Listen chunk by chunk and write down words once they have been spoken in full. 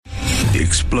The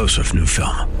explosive new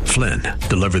film, Flynn,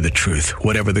 deliver the truth,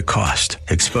 whatever the cost,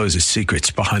 exposes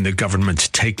secrets behind the government's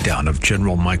takedown of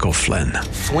General Michael Flynn.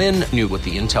 Flynn knew what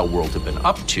the intel world had been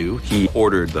up to. He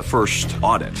ordered the first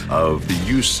audit of the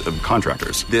use of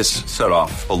contractors. This set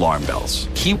off alarm bells.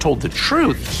 He told the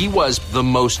truth. He was the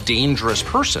most dangerous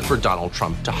person for Donald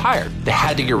Trump to hire. They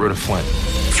had to get rid of Flynn.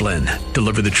 Flynn,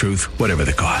 deliver the truth, whatever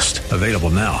the cost. Available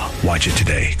now. Watch it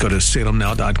today. Go to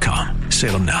salemnow.com.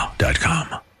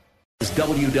 salemnow.com.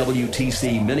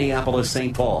 WWTC Minneapolis,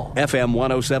 St. Paul, FM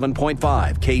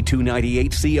 107.5,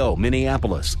 K298CO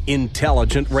Minneapolis,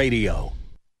 Intelligent Radio.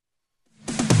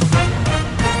 With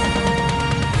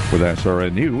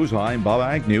SRN News, I'm Bob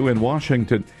Agnew in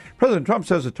Washington. President Trump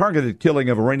says the targeted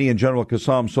killing of Iranian General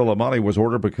Qasem Soleimani was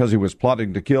ordered because he was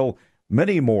plotting to kill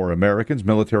many more Americans.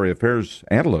 Military affairs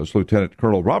analyst Lieutenant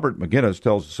Colonel Robert McGinnis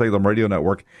tells the Salem Radio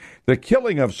Network the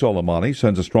killing of Soleimani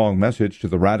sends a strong message to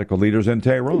the radical leaders in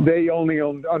Tehran. They only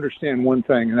understand one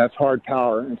thing, and that's hard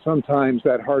power. And sometimes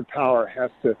that hard power has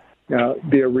to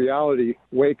be a reality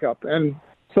wake-up. And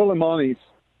Soleimani's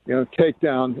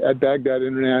takedown at Baghdad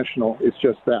International is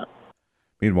just that.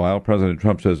 Meanwhile, President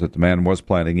Trump says that the man was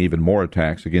planning even more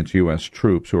attacks against U.S.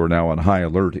 troops who are now on high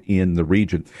alert in the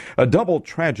region. A double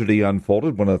tragedy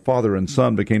unfolded when a father and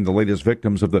son became the latest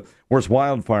victims of the worst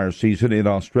wildfire season in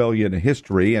Australian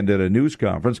history. And at a news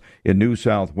conference in New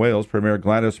South Wales, Premier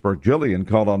Gladys Berejiklian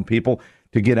called on people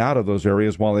to get out of those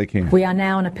areas while they can. We are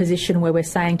now in a position where we're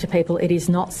saying to people it is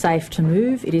not safe to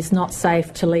move, it is not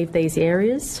safe to leave these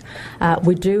areas.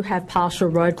 We do have partial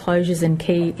road closures in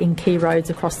key roads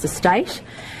across the state.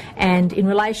 And in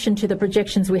relation to the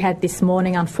projections we had this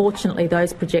morning, unfortunately,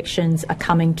 those projections are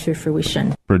coming to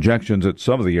fruition. Projections at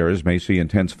some of the areas may see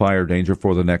intense fire danger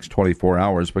for the next 24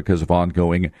 hours because of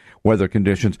ongoing weather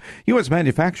conditions. U.S.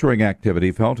 manufacturing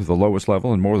activity fell to the lowest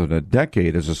level in more than a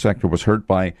decade as the sector was hurt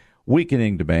by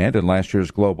weakening demand and last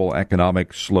year's global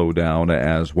economic slowdown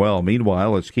as well.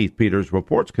 Meanwhile, as Keith Peters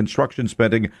reports, construction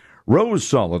spending rose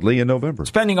solidly in November.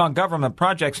 Spending on government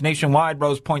projects nationwide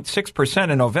rose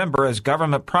 0.6% in November as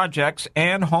government projects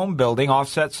and home building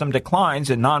offset some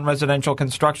declines in non-residential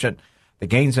construction. The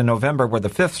gains in November were the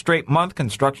fifth straight month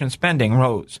construction spending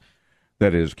rose.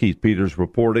 That is Keith Peters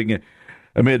reporting.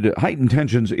 Amid heightened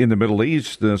tensions in the Middle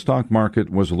East, the stock market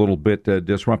was a little bit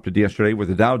disrupted yesterday with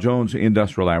the Dow Jones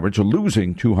Industrial Average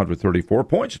losing 234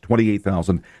 points,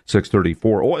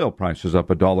 28,634. Oil prices up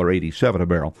 $1.87 a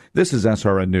barrel. This is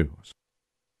SRN News.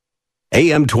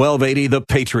 AM 1280, The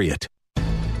Patriot.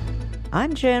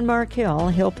 I'm Jan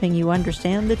Markell, helping you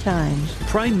understand the times.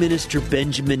 Prime Minister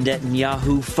Benjamin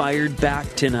Netanyahu fired back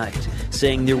tonight,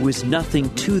 saying there was nothing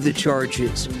to the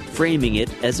charges, framing it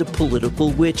as a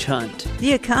political witch hunt.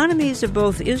 The economies of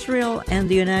both Israel and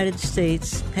the United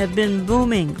States have been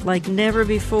booming like never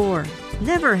before.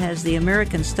 Never has the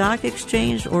American stock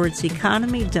exchange or its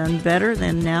economy done better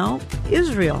than now.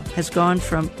 Israel has gone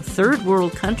from a third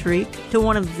world country to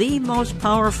one of the most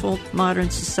powerful modern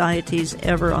societies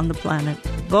ever on the planet.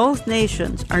 Both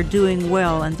nations are doing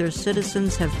well and their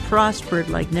citizens have prospered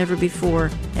like never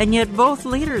before. And yet both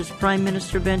leaders, Prime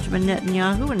Minister Benjamin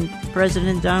Netanyahu and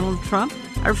President Donald Trump,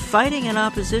 are fighting an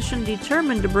opposition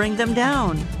determined to bring them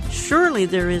down. Surely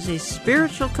there is a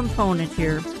spiritual component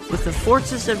here with the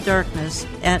forces of darkness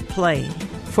at play.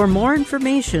 For more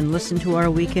information, listen to our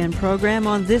weekend program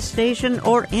on this station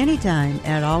or anytime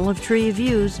at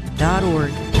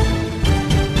olivetreeviews.org.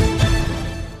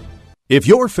 If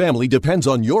your family depends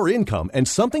on your income and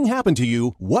something happened to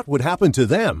you, what would happen to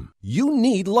them? You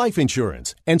need life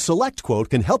insurance, and SelectQuote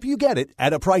can help you get it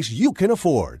at a price you can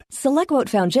afford. SelectQuote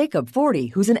found Jacob, 40,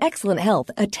 who's in excellent health,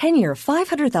 a 10-year,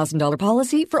 $500,000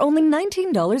 policy for only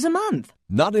 $19 a month.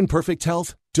 Not in perfect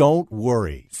health? Don't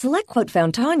worry. SelectQuote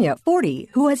found Tanya,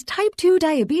 40, who has type 2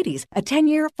 diabetes, a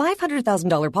 10-year,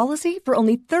 $500,000 policy for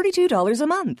only $32 a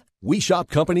month. We shop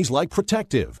companies like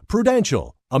Protective,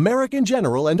 Prudential, American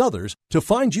General, and others to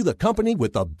find you the company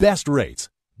with the best rates.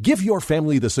 Give your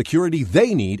family the security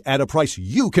they need at a price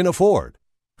you can afford.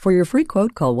 For your free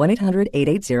quote, call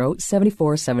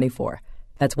 1-800-880-7474.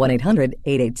 That's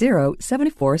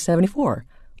 1-800-880-7474.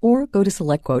 Or go to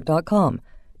SelectQuote.com.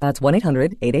 That's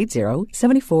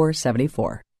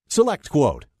 1-800-880-7474.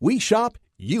 SelectQuote. We shop,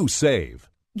 you save.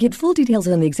 Get full details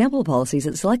on the example policies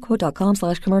at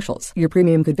SelectQuote.com/commercials. Your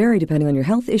premium could vary depending on your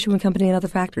health, issuing company, and other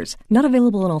factors. Not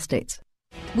available in all states.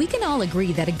 We can all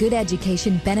agree that a good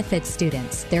education benefits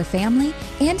students, their family,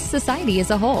 and society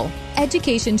as a whole.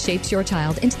 Education shapes your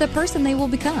child into the person they will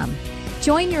become.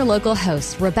 Join your local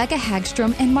hosts, Rebecca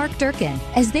Hagstrom and Mark Durkin,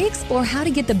 as they explore how to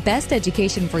get the best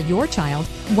education for your child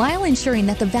while ensuring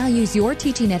that the values you're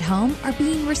teaching at home are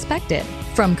being respected.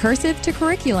 from cursive to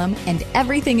curriculum and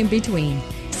everything in between.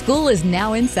 School is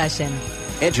now in session.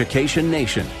 Education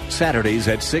Nation, Saturdays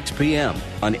at 6 p.m.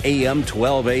 on AM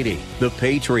 1280, The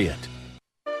Patriot.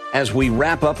 As we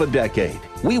wrap up a decade,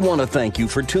 we want to thank you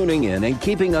for tuning in and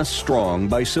keeping us strong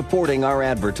by supporting our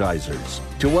advertisers.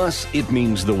 To us, it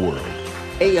means the world.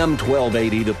 AM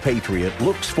 1280, The Patriot,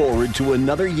 looks forward to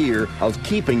another year of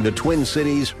keeping the Twin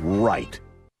Cities right.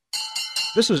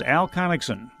 This is Al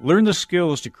Connickson. Learn the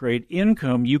skills to create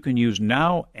income you can use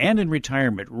now and in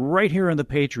retirement right here on The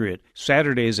Patriot,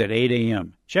 Saturdays at 8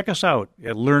 a.m. Check us out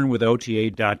at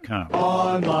learnwithota.com.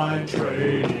 Online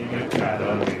Trading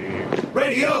Academy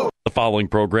Radio. The following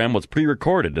program was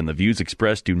pre-recorded, and the views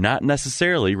expressed do not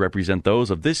necessarily represent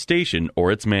those of this station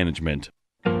or its management.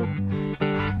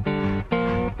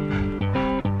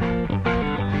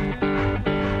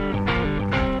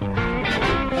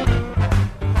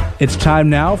 It's time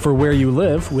now for Where You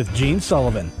Live with Gene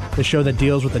Sullivan, the show that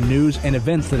deals with the news and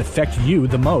events that affect you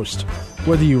the most.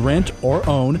 Whether you rent or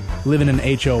own, live in an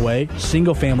HOA,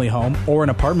 single-family home, or an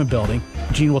apartment building,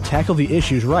 Gene will tackle the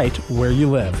issues right where you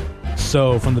live.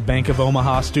 So, from the Bank of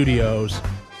Omaha studios,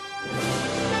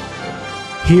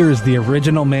 here's the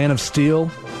original man of steel,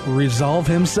 Resolve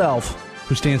himself,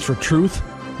 who stands for truth,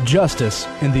 justice,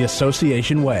 and the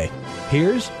association way.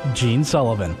 Here's Gene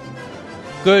Sullivan.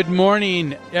 Good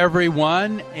morning,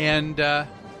 everyone, and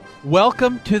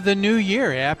welcome to the new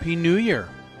year. Happy New Year.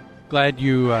 Glad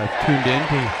you tuned in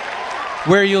to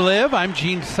Where You Live. I'm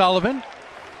Gene Sullivan,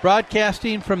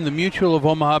 broadcasting from the Mutual of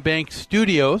Omaha Bank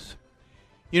studios.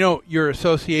 You know, your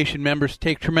association members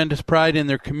take tremendous pride in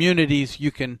their communities. You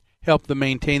can help them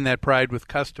maintain that pride with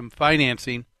custom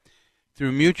financing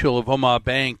through Mutual of Omaha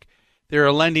Bank. They're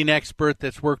a lending expert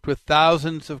that's worked with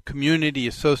thousands of community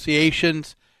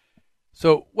associations.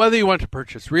 So whether you want to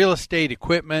purchase real estate,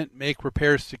 equipment, make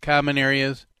repairs to common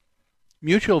areas,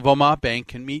 Mutual of Omaha Bank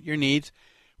can meet your needs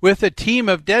with a team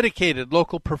of dedicated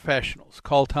local professionals.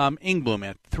 Call Tom Ingblom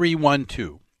at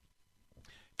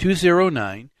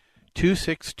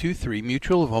 312-209-2623,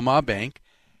 Mutual of Omaha Bank,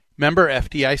 member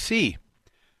FDIC.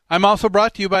 I'm also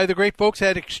brought to you by the great folks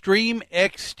at Extreme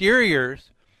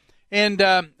Exteriors, and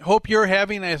hope you're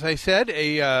having, as I said,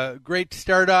 a great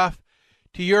start off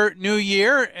to your new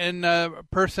year. And a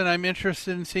person I'm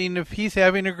interested in seeing if he's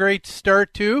having a great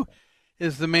start too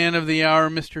is the man of the hour,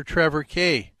 Mr. Trevor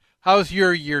Kay. How's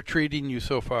your year treating you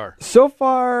so far? So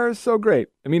far, so great.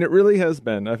 I mean, it really has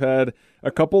been. I've had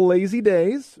a couple lazy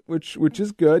days, which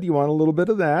is good. You want a little bit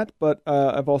of that, but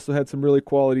I've also had some really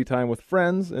quality time with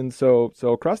friends, and so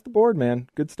across the board, man,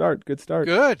 good start. Good.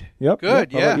 Yep.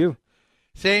 Good. Yep. How about you?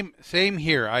 Same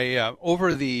here. I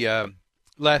over the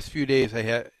last few days, I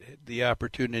had the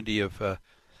opportunity of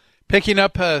picking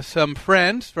up some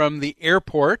friends from the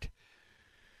airport,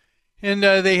 and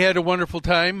they had a wonderful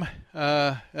time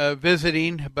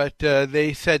visiting. But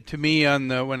they said to me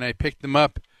when I picked them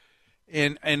up,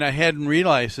 and I hadn't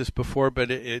realized this before,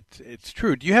 but it's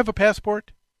true. Do you have a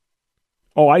passport?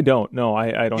 Oh, I don't. No,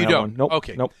 I don't have one. Nope.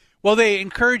 Okay. Nope. Well, they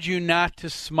encourage you not to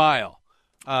smile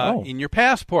in your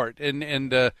passport,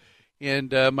 and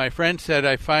my friend said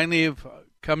I finally have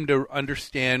come to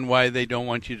understand why they don't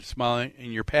want you to smile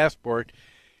in your passport.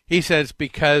 He says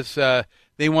because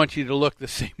they want you to look the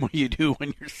same way you do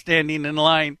when you're standing in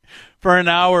line for an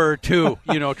hour or two,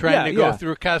 trying to go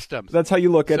through customs. That's how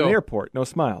you look at an airport. No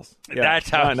smiles. Yeah. That's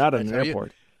how. Not at an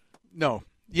airport. No.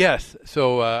 Yes.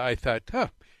 So I thought,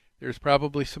 there's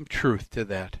probably some truth to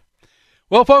that.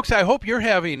 Well, folks, I hope you're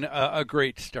having a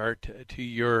great start to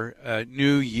your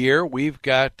new year. We've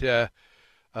got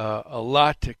a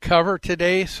lot to cover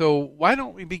today, so why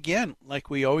don't we begin like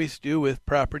we always do with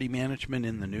Property Management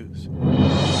in the News.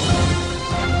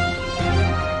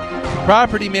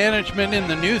 Property Management in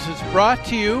the News is brought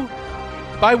to you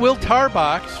by Will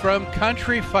Tarbox from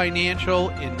Country Financial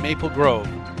in Maple Grove,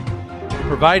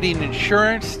 providing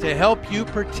insurance to help you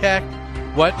protect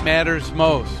what matters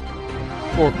most.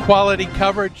 For quality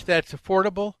coverage that's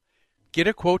affordable, get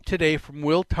a quote today from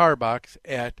Will Tarbox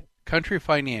at Country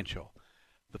Financial.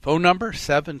 The phone number,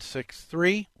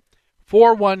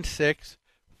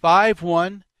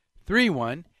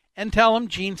 763-416-5131, and tell them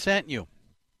Gene sent you.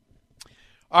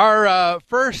 Our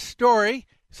first story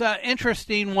is an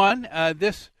interesting one.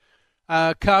 This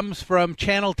comes from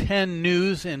Channel 10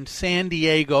 News in San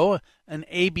Diego, an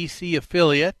ABC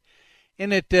affiliate,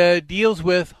 and it deals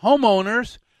with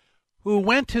homeowners who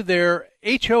went to their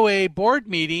HOA board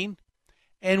meeting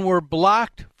and were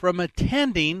blocked from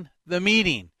attending the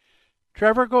meeting.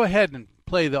 Trevor, go ahead and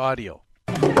play the audio.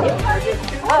 And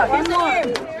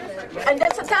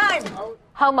that's the time.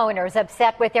 Homeowners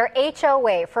upset with their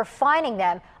HOA for fining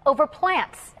them over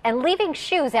plants, and leaving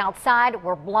shoes outside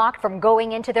were blocked from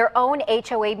going into their own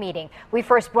HOA meeting. We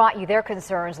first brought you their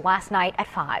concerns last night at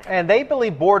 5. And they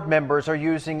believe board members are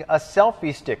using a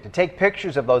selfie stick to take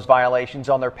pictures of those violations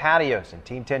on their patios. And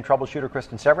Team 10 troubleshooter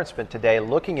Kristen Severance spent today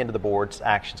looking into the board's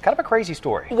actions. Kind of a crazy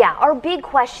story. Yeah, our big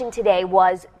question today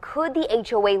was, could the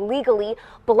HOA legally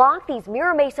block these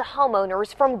Mira Mesa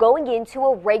homeowners from going into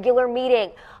a regular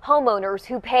meeting? Homeowners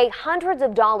who pay hundreds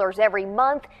of dollars every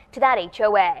month to that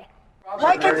HOA.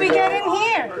 Why can't we get in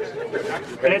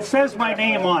here? And it says my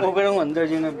name on it.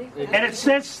 And it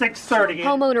says 6:30.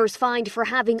 Homeowners fined for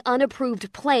having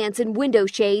unapproved plants and window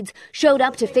shades showed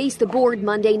up to face the board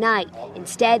Monday night.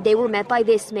 Instead, they were met by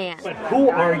this man. But who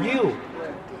are you?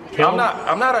 I'm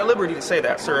not at liberty to say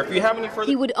that, sir. If you have any further...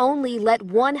 He would only let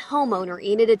one homeowner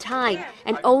in at a time,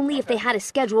 and only if they had a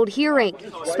scheduled hearing.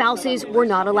 Spouses were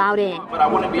not allowed in. But I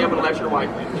want to be able to let your wife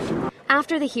in.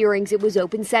 After the hearings, it was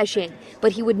open session,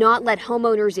 but he would not let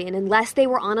homeowners in unless they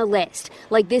were on a list,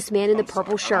 like this man in the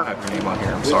purple shirt. I have your name on here.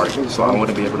 I'm sorry. So I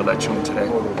wouldn't be able to let you in today,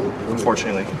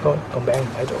 unfortunately. Don't bang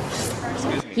my door.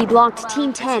 He blocked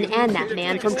Team 10 and that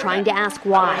man from trying to ask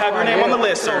why. I don't have your name on the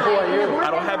list, sir.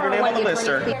 I don't have your name on the list,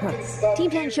 sir. Team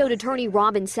 10 showed attorney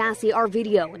Robin Sassy our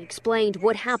video and explained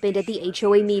what happened at the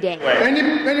HOA meeting.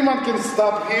 Anyone can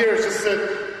stop here. Just say,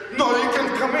 no, you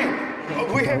can come in.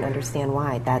 I don't understand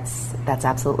why. That's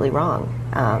absolutely wrong.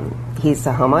 He's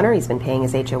a homeowner. He's been paying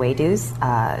his HOA dues.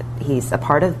 He's a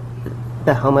part of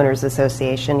the homeowners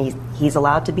association. He's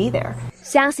allowed to be there.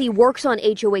 Sassy works on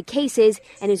HOA cases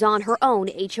and is on her own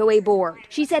HOA board.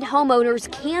 She said homeowners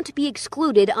can't be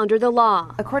excluded under the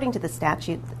law. According to the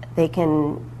statute, they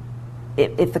can,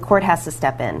 if the court has to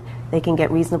step in, they can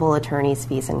get reasonable attorney's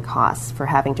fees and costs for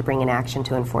having to bring an action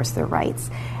to enforce their rights.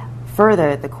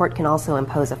 Further, the court can also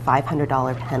impose a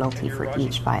 $500 penalty for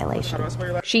each violation.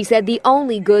 She said the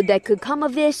only good that could come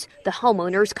of this, the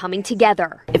homeowners coming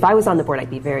together. If I was on the board, I'd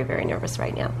be very, very nervous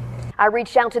right now. I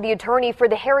reached out to the attorney for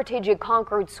the Heritage at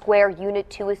Concord Square Unit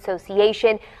 2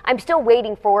 Association. I'm still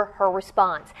waiting for her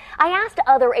response. I asked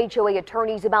other HOA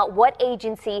attorneys about what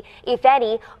agency, if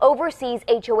any, oversees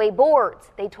HOA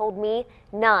boards. They told me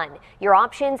none. Your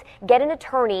options, get an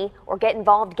attorney or get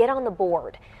involved, get on the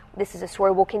board. This is a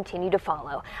story we'll continue to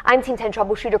follow. I'm Team 10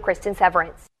 troubleshooter Kristen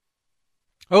Severance.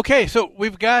 Okay, so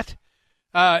we've got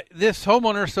this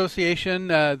homeowner association.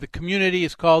 The community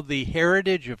is called the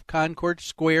Heritage of Concord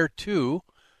Square 2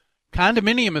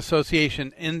 Condominium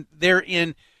Association, and they're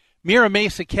in Mira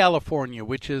Mesa, California,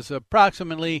 which is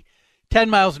approximately 10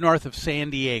 miles north of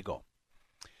San Diego.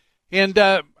 And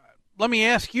let me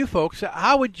ask you folks,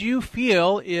 how would you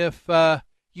feel if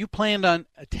you planned on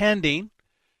attending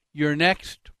your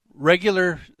next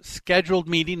regular scheduled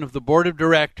meeting of the board of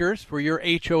directors for your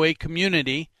HOA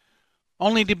community,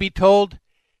 only to be told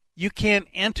you can't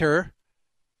enter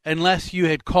unless you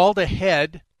had called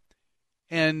ahead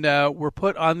and were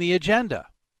put on the agenda?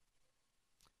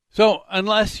 So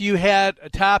unless you had a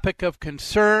topic of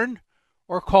concern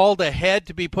or called ahead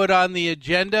to be put on the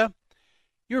agenda,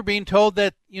 you're being told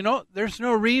that, there's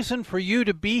no reason for you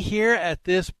to be here at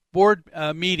this board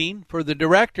meeting for the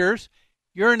directors.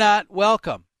 You're not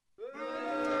welcome.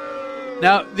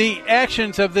 Now, the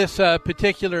actions of this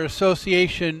particular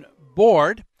association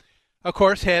board, of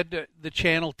course, had the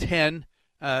Channel 10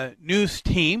 news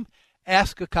team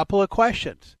ask a couple of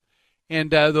questions.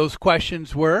 And those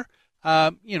questions were,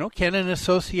 can an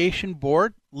association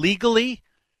board legally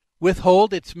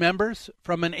withhold its members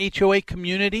from an HOA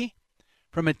community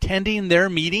from attending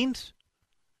their meetings?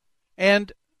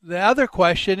 And the other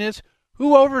question is,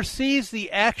 who oversees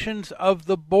the actions of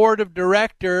the board of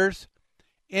directors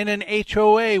in an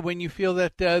HOA when you feel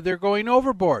that they're going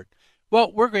overboard?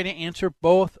 Well, we're going to answer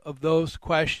both of those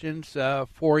questions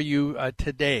for you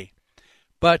today.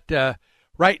 But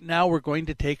right now we're going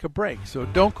to take a break, so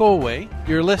don't go away.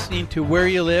 You're listening to Where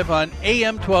You Live on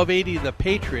AM 1280 The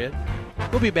Patriot.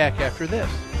 We'll be back after this.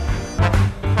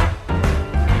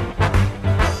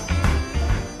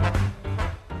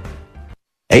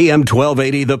 AM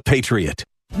 1280 The Patriot.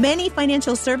 Many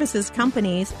financial services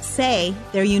companies say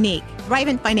they're unique.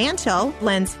 Thrivent Financial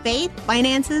blends faith,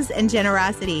 finances, and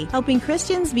generosity, helping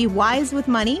Christians be wise with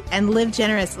money and live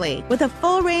generously. With a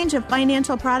full range of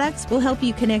financial products, we'll help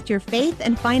you connect your faith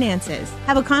and finances.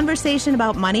 Have a conversation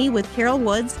about money with Carol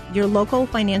Woods, your local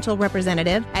financial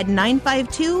representative, at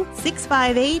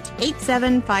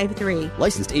 952-658-8753.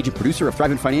 Licensed agent producer of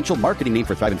Thrivent Financial, marketing name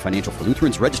for Thrivent Financial for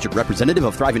Lutherans, registered representative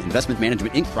of Thrivent Investment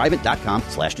Management, Inc.,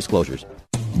 Thrivent.com/disclosures.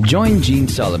 Join Gene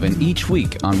Sullivan each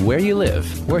week on Where You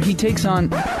Live, where he takes on...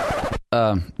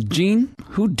 Gene,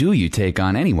 who do you take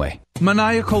on anyway?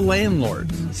 Maniacal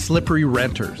landlords, slippery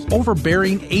renters,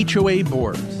 overbearing HOA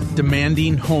boards,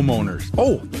 demanding homeowners.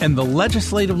 Oh, and the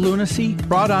legislative lunacy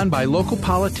brought on by local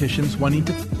politicians wanting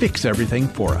to fix everything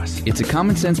for us. It's a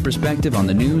common sense perspective on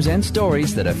the news and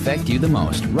stories that affect you the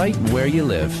most, right where you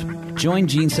live. Join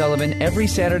Gene Sullivan every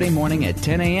Saturday morning at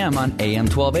 10 a.m. on AM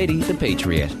 1280, The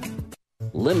Patriot.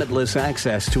 Limitless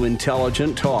access to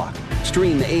intelligent talk.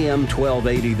 Stream AM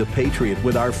 1280 The Patriot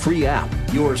with our free app,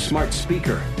 your smart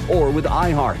speaker, or with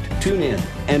iHeart, TuneIn,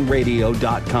 and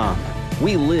radio.com.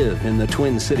 We live in the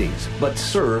Twin Cities, but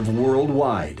serve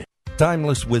worldwide.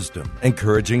 Timeless wisdom,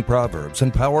 encouraging proverbs,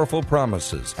 and powerful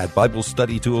promises. At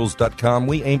BibleStudyTools.com,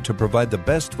 we aim to provide the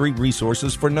best free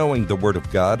resources for knowing the Word of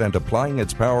God and applying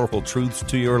its powerful truths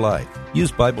to your life.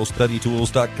 Use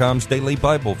BibleStudyTools.com's daily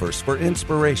Bible verse for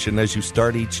inspiration as you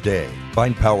start each day.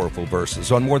 Find powerful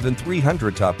verses on more than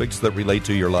 300 topics that relate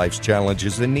to your life's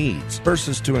challenges and needs.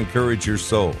 Verses to encourage your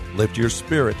soul, lift your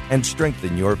spirit, and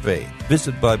strengthen your faith.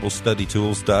 Visit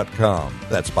BibleStudyTools.com.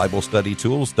 That's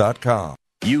BibleStudyTools.com.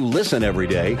 You listen every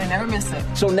day. I never miss it.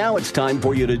 So now it's time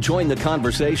for you to join the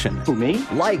conversation. Who, me?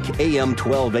 Like AM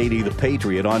 1280 The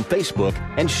Patriot on Facebook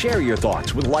and share your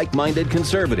thoughts with like-minded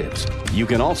conservatives. You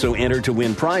can also enter to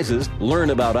win prizes, learn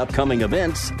about upcoming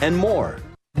events, and more.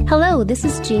 Hello, this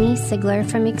is Jeannie Sigler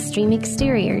from Extreme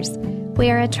Exteriors. We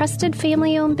are a trusted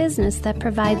family-owned business that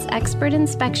provides expert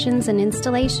inspections and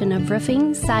installation of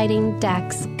roofing, siding,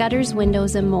 decks, gutters,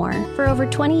 windows, and more. For over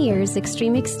 20 years,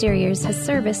 Extreme Exteriors has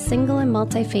serviced single and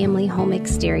multifamily home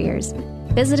exteriors.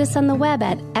 Visit us on the web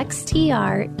at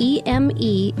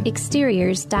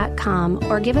xtremeexteriors.com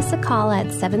or give us a call at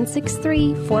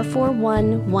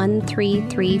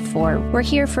 763-441-1334. We're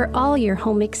here for all your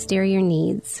home exterior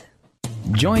needs.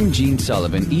 Join Gene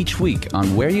Sullivan each week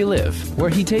on Where You Live,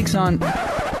 where he takes on...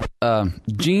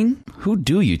 Gene, who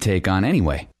do you take on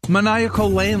anyway? Maniacal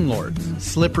landlords,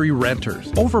 slippery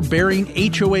renters, overbearing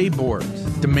HOA boards,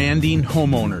 demanding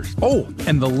homeowners. Oh,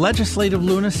 and the legislative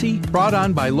lunacy brought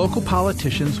on by local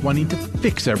politicians wanting to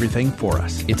fix everything for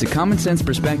us. It's a common sense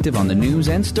perspective on the news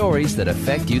and stories that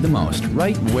affect you the most,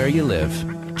 right where you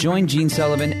live. Join Gene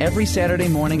Sullivan every Saturday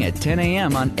morning at 10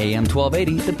 a.m. on AM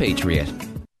 1280, The Patriot.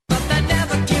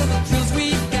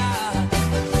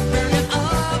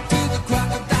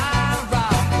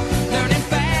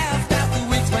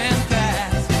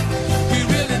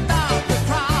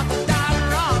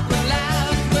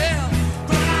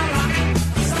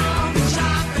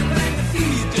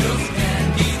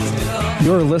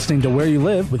 You're listening to Where You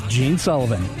Live with Gene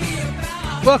Sullivan.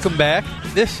 Welcome back.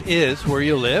 This is Where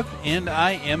You Live, and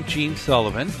I am Gene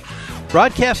Sullivan,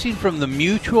 broadcasting from the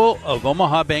Mutual of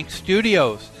Omaha Bank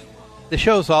Studios. The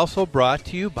show is also brought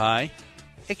to you by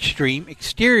Extreme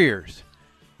Exteriors.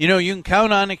 You know, you can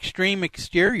count on Extreme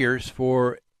Exteriors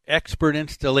for expert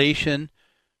installation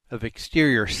of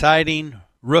exterior siding,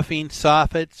 roofing,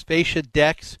 soffits, fascia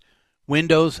decks,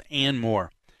 windows, and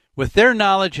more. With their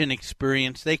knowledge and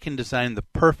experience, they can design the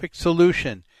perfect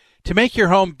solution to make your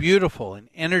home beautiful and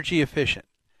energy efficient,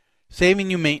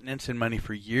 saving you maintenance and money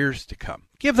for years to come.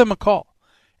 Give them a call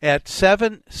at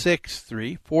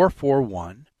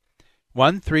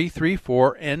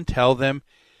 763-441-1334 and tell them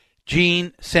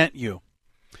Gene sent you.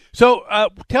 So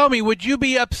tell me, would you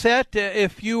be upset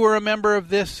if you were a member of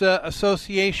this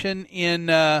association in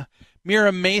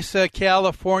Mira Mesa,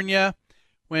 California,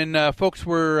 when folks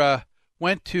went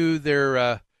to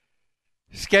their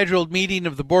scheduled meeting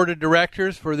of the board of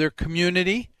directors for their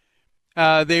community?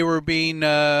 They were being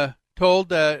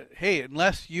told, hey,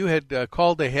 unless you had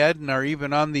called ahead and are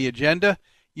even on the agenda,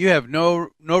 you have no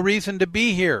reason to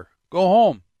be here. Go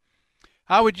home.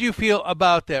 How would you feel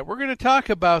about that? We're going to talk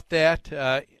about that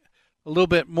a little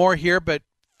bit more here, but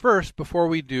first, before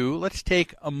we do, let's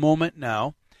take a moment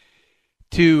now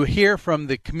to hear from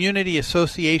the Community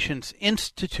Associations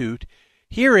Institute.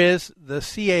 Here is the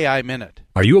CAI Minute.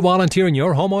 Are you a volunteer in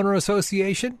your homeowner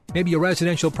association? Maybe a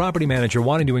residential property manager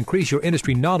wanting to increase your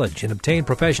industry knowledge and obtain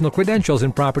professional credentials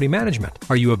in property management.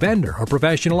 Are you a vendor or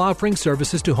professional offering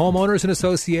services to homeowners and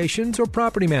associations or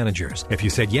property managers? If you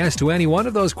said yes to any one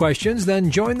of those questions,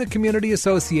 then join the Community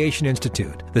Association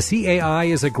Institute. The CAI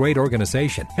is a great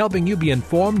organization, helping you be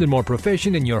informed and more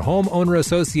proficient in your homeowner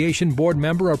association board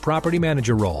member or property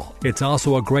manager role. It's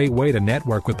also a great way to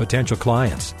network with potential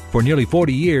clients. For nearly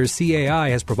 40 years,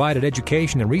 CAI has provided education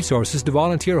and resources to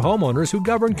volunteer homeowners who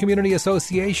govern community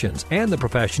associations and the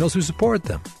professionals who support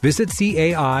them. Visit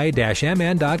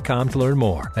CAI-MN.com to learn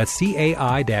more. That's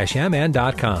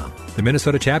CAI-MN.com. The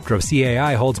Minnesota chapter of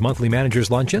CAI holds monthly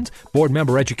managers' luncheons, board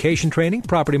member education training,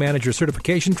 property manager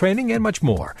certification training, and much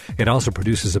more. It also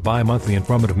produces a bi-monthly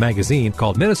informative magazine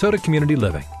called Minnesota Community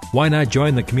Living. Why not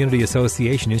join the Community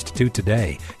Association Institute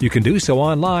today? You can do so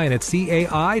online at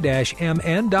cai-mn.com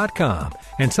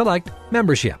and select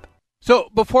membership. So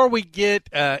before we get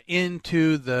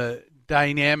into the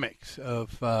dynamics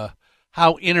of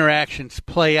how interactions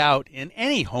play out in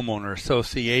any homeowner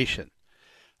association,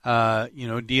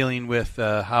 dealing with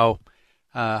how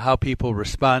people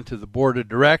respond to the board of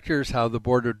directors, how the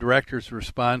board of directors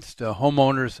responds to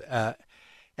homeowners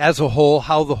as a whole,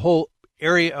 how the whole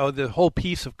area or the whole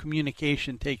piece of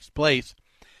communication takes place,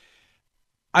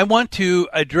 I want to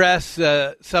address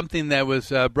something that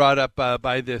was brought up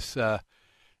by this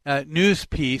news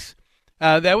piece.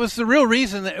 That was the real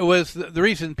reason. It was the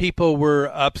reason people were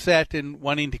upset and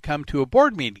wanting to come to a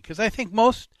board meeting, because I think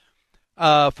most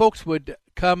folks would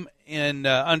come and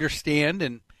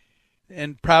understand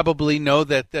and probably know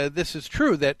that this is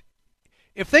true, that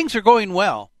if things are going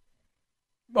well,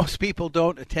 most people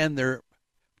don't attend their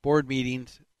board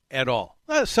meetings at all.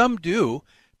 Some do,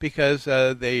 because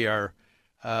they are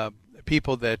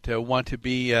people that want to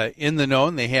be in the know,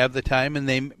 and they have the time, and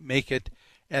they make it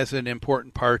as an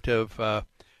important part of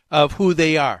who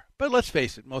they are. But let's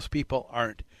face it, most people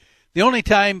aren't. The only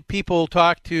time people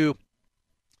talk to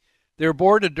their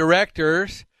board of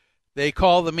directors, they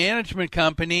call the management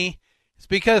company, it's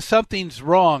because something's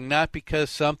wrong, not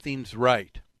because something's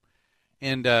right.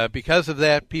 And because of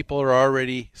that, people are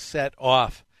already set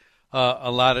off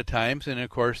a lot of times. And, of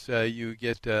course, you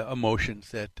get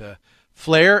emotions that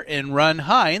flare and run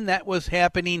high. And that was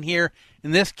happening here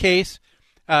in this case.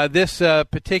 This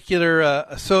particular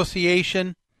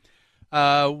association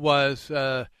was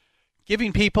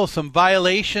giving people some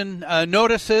violation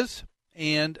notices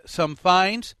and some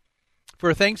fines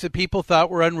for things that people thought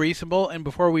were unreasonable. And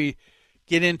before we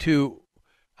get into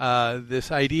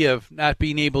this idea of not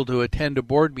being able to attend a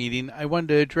board meeting, I wanted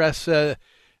to address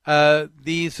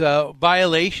these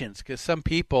violations, because some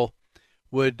people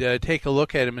would take a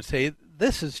look at them and say,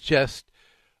 this is just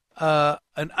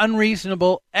an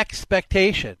unreasonable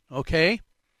expectation, okay?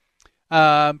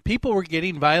 People were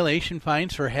getting violation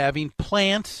fines for having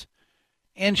plants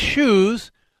and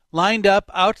shoes lined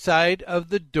up outside of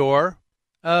the door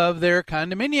of their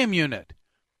condominium unit.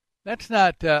 That's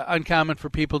not uncommon for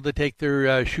people to take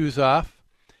their shoes off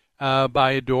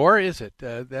by a door, is it?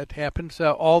 That happens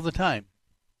all the time.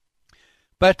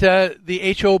 But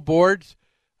the HO boards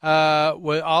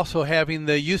were also having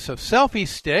the use of selfie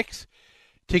sticks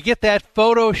to get that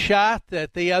photo shot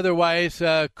that they otherwise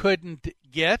couldn't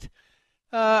get.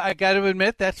 I got to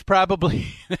admit, that's probably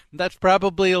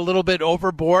a little bit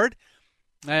overboard.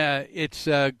 It's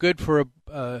good for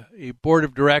a board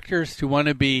of directors to want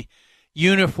to be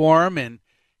uniform and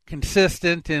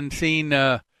consistent and seeing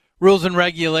rules and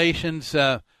regulations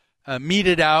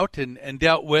meted out and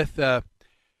dealt with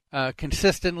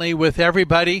consistently with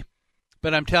everybody.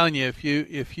 But I'm telling you,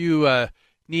 if you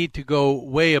need to go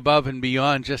way above and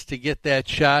beyond just to get that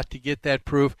shot, to get that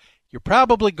proof, you're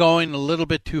probably going a little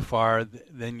bit too far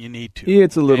than you need to.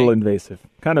 It's a little invasive,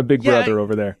 kind of Big Brother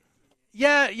over there.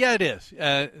 Yeah, it is.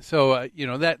 So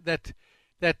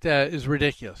that is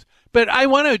ridiculous. But I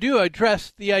want to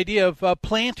address the idea of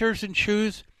planters and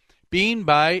shoes being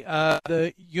by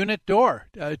the unit door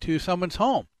to someone's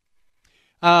home.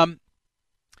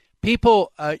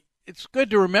 People, it's good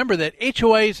to remember that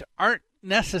HOAs aren't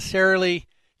necessarily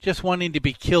just wanting to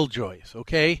be killjoys,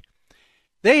 okay?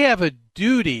 They have a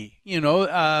duty,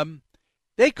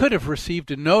 they could have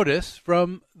received a notice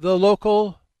from the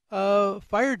local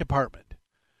fire department.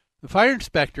 The fire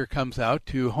inspector comes out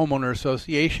to homeowner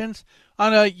associations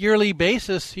on a yearly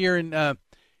basis here in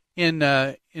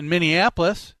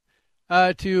Minneapolis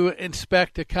to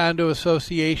inspect a condo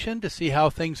association to see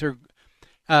how things are.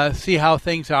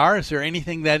 Is there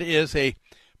anything that is a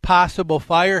possible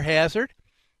fire hazard?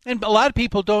 And a lot of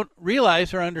people don't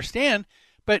realize or understand,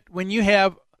 but when you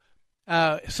have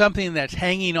something that's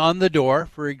hanging on the door,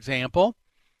 for example,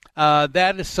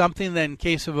 that is something that in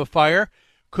case of a fire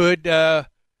could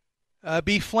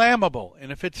be flammable.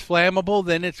 And if it's flammable,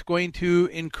 then it's going to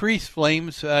increase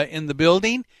flames in the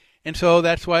building. And so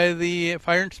that's why the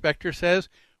fire inspector says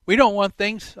we don't want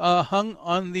things hung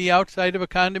on the outside of a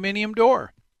condominium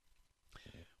door.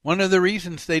 One of the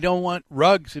reasons they don't want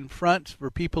rugs in front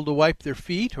for people to wipe their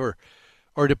feet or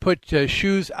to put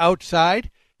shoes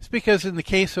outside is because in the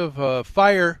case of a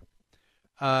fire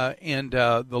and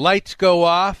the lights go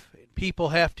off, people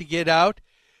have to get out,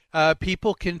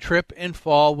 people can trip and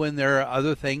fall when there are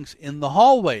other things in the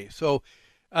hallway. So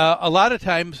a lot of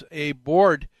times a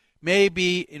board may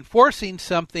be enforcing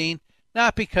something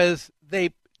not because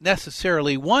they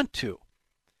necessarily want to,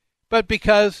 but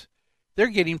because they're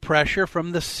getting pressure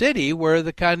from the city where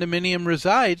the condominium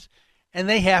resides, and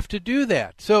they have to do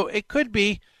that. So it could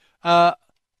be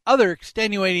other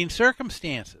extenuating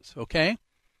circumstances, okay?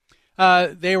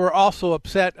 They were also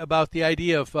upset about the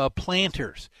idea of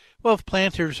planters. Well, if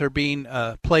planters are being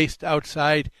placed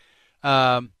outside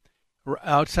the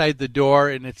door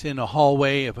and it's in a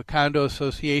hallway of a condo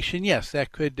association, yes,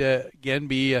 that could, again,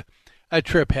 be a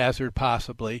trip hazard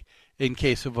possibly in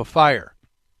case of a fire.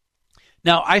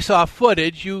 Now, I saw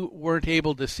footage. You weren't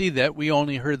able to see that. We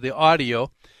only heard the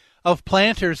audio of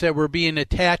planters that were being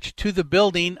attached to the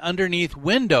building underneath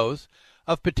windows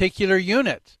of particular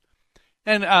units.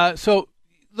 And so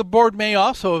the board may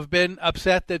also have been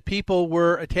upset that people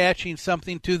were attaching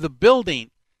something to the building.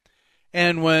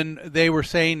 And when they were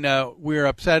saying, we're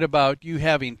upset about you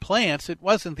having plants, it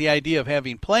wasn't the idea of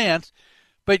having plants,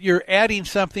 but you're adding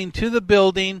something to the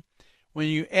building. When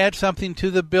you add something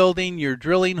to the building, you're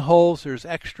drilling holes. There's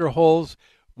extra holes.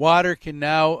 Water can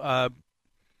now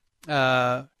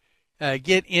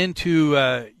get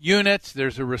into units.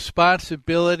 There's a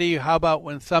responsibility. How about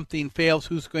when something fails,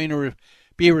 who's going to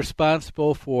be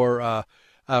responsible for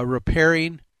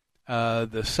repairing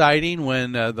the siding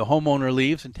when the homeowner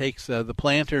leaves and takes the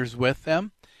planters with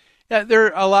them? There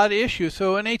are a lot of issues.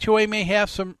 So an HOA may have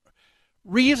some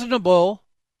reasonable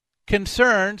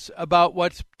concerns about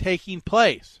what's taking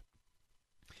place.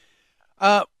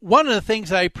 One of the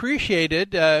things I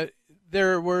appreciated,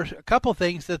 there were a couple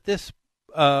things that this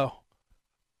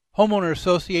homeowner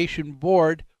association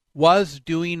board was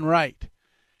doing right.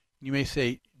 You may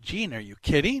say, Gene, are you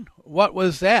kidding? What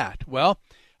was that? Well,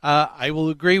 I will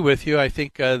agree with you. I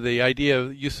think the idea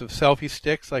of use of selfie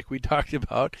sticks, like we talked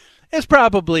about, is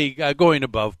probably going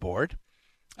above board.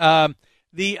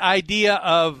 The idea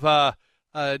of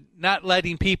not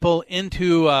letting people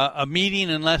into a meeting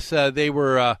unless they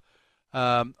were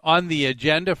on the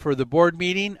agenda for the board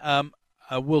meeting.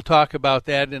 We'll talk about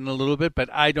that in a little bit, but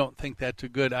I don't think that's a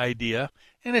good idea,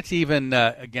 and it's even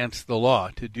against the law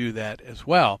to do that as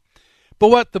well. But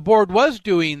what the board was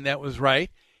doing that was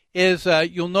right is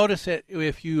you'll notice that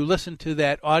if you listen to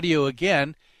that audio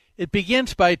again, it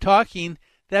begins by talking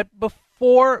that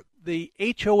before the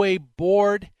HOA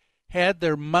board had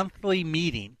their monthly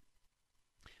meeting,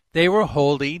 they were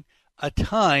holding a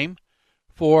time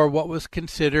for what was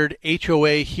considered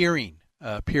HOA hearing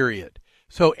period.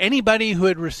 So anybody who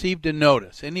had received a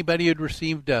notice, anybody who had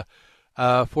received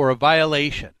for a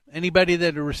violation, anybody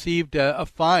that had received a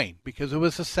fine because it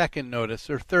was a second notice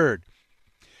or third,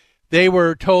 they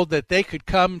were told that they could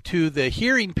come to the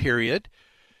hearing period,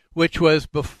 which was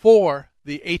before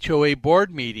the HOA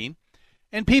board meeting,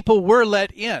 and people were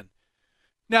let in.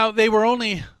 Now, they were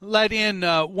only let in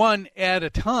one at a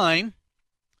time,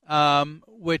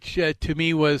 which to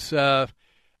me was a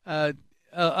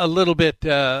little bit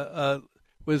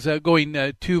was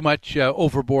going too much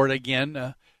overboard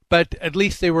again. But at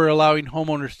least they were allowing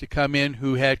homeowners to come in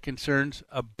who had concerns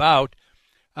about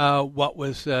what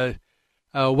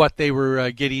they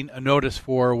were getting a notice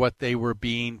for, what they were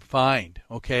being fined.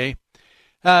 Okay,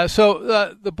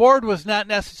 so the board was not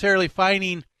necessarily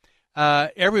fining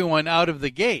everyone out of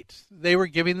the gates. They were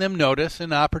giving them notice,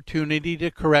 an opportunity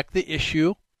to correct the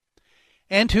issue,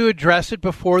 and to address it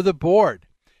before the board.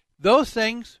 Those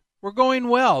things were going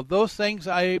well. Those things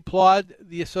I applaud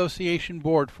the association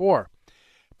board for.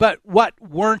 But what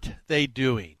weren't they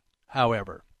doing,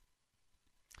 however?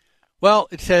 Well,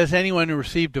 it says anyone who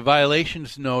received a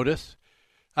violations notice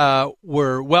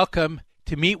were welcome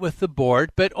to meet with the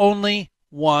board, but only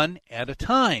one at a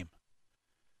time.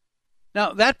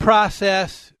 Now, that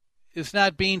process is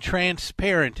not being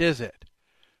transparent, is it,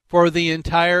 for the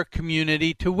entire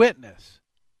community to witness?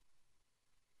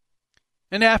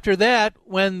 And after that,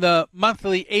 when the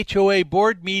monthly HOA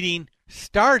board meeting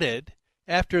started,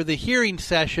 after the hearing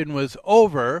session was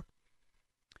over,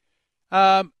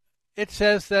 it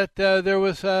says that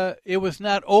it was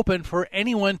not open for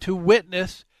anyone to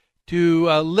witness, to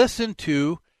listen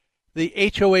to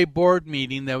the HOA board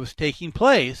meeting that was taking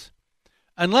place,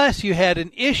 unless you had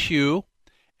an issue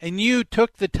and you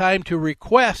took the time to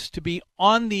request to be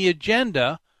on the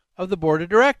agenda of the board of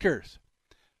directors.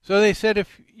 So they said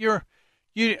if you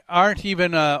aren't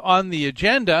even on the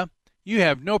agenda, you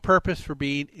have no purpose for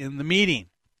being in the meeting.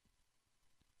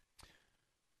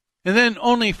 And then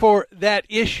only for that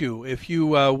issue, if you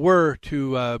were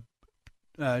to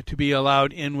be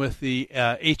allowed in with the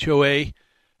HOA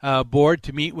board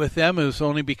to meet with them, it was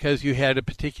only because you had a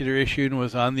particular issue and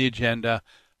was on the agenda.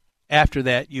 After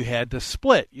that, you had to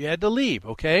split. You had to leave,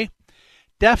 okay?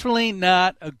 Definitely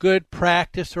not a good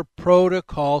practice or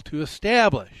protocol to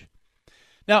establish.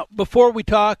 Now, before we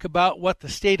talk about what the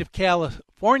state of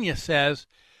California says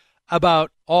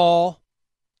about all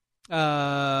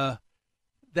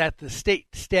that the state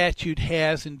statute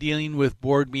has in dealing with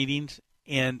board meetings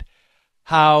and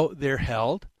how they're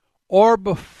held, or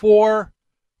before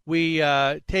we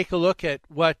take a look at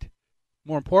what,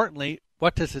 more importantly,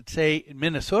 what does it say in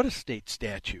Minnesota state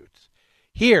statutes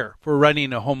here for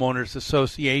running a homeowners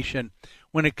association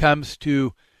when it comes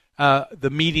to the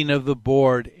meeting of the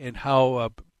board and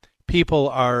how people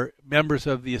are members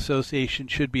of the association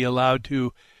should be allowed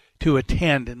to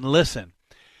attend and listen.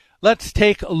 Let's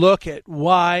take a look at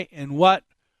why and what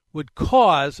would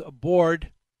cause a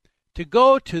board to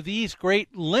go to these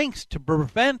great lengths to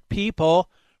prevent people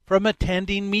from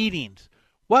attending meetings.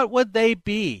 What would they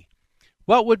be?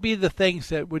 What would be the things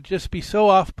that would just be so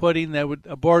off-putting that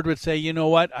a board would say, you know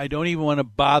what, I don't even want to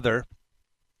bother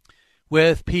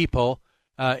with people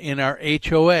in our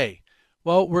HOA?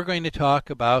 Well, we're going to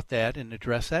talk about that and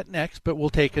address that next, but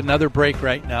we'll take another break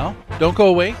right now. Don't go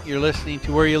away. You're listening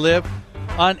to Where You Live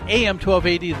on AM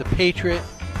 1280, The Patriot.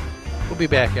 We'll be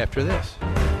back after this.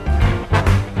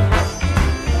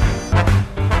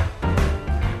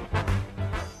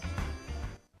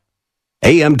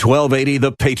 AM 1280,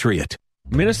 The Patriot.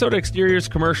 Minnesota Exteriors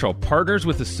Commercial partners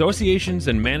with associations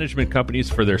and management companies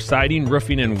for their siding,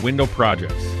 roofing, and window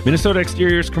projects. Minnesota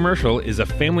Exteriors Commercial is a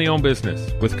family-owned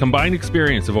business with combined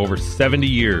experience of over 70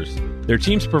 years. Their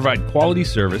teams provide quality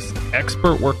service,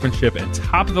 expert workmanship, and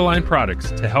top-of-the-line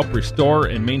products to help restore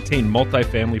and maintain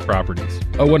multifamily properties.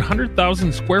 A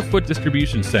 100,000 square foot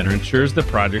distribution center ensures the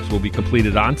projects will be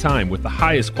completed on time with the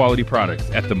highest quality products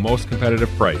at the most competitive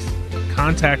price.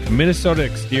 Contact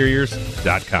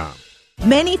MinnesotaExteriors.com.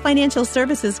 Many financial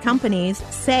services companies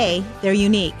say they're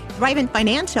unique. Thrivent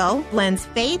Financial blends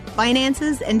faith,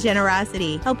 finances, and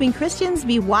generosity, helping Christians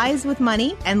be wise with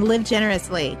money and live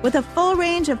generously. With a full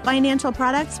range of financial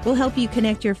products, we'll help you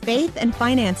connect your faith and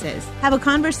finances. Have a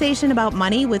conversation about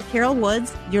money with Carol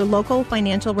Woods, your local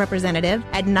financial representative,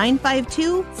 at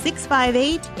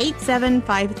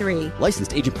 952-658-8753.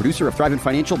 Licensed agent producer of Thrivent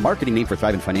Financial, marketing name for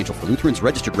Thrivent Financial for Lutherans,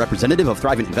 registered representative of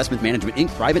Thrivent Investment Management, Inc.,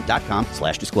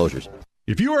 Thrivent.com/disclosures.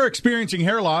 If you are experiencing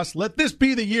hair loss, let this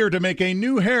be the year to make a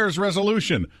new hairs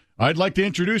resolution. I'd like to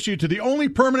introduce you to the only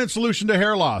permanent solution to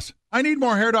hair loss,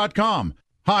 IneedMoreHair.com.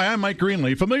 Hi, I'm Mike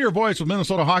Greenlee, familiar voice with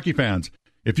Minnesota hockey fans.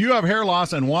 If you have hair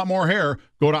loss and want more hair,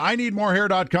 go to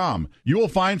IneedMoreHair.com. You will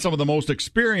find some of the most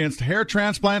experienced hair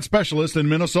transplant specialists in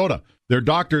Minnesota. Their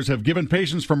doctors have given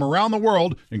patients from around the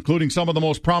world, including some of the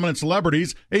most prominent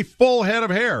celebrities, a full head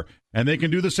of hair, and they can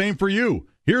do the same for you.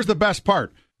 Here's the best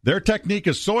part. Their technique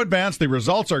is so advanced, the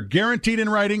results are guaranteed in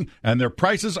writing, and their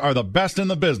prices are the best in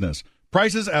the business.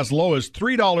 Prices as low as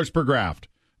 $3 per graft.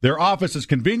 Their office is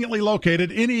conveniently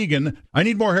located in Eagan.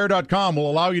 IneedMoreHair.com will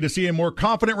allow you to see a more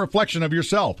confident reflection of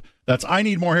yourself. That's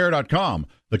IneedMoreHair.com.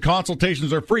 The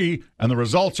consultations are free, and the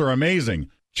results are amazing.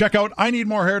 Check out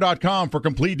IneedMoreHair.com for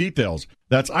complete details.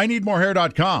 That's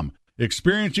IneedMoreHair.com.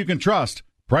 Experience you can trust.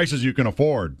 Prices you can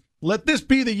afford. Let this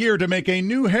be the year to make a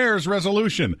new hairs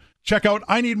resolution. Check out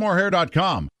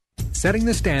IneedMoreHair.com. Setting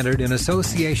the standard in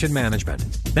association management.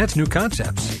 That's New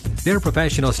Concepts. Their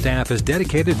professional staff is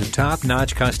dedicated to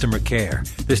top-notch customer care.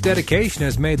 This dedication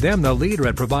has made them the leader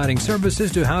at providing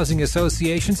services to housing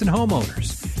associations and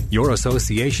homeowners. Your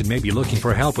association may be looking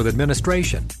for help with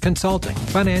administration, consulting,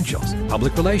 financials,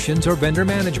 public relations, or vendor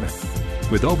management.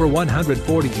 With over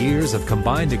 140 years of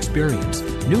combined experience,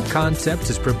 New Concepts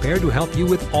is prepared to help you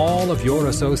with all of your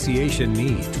association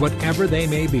needs, whatever they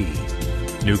may be.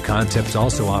 New Concepts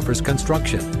also offers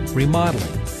construction,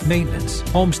 remodeling, maintenance,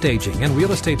 home staging, and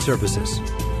real estate services.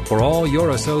 For all your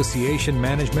association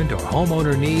management or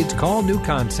homeowner needs, call New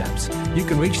Concepts. You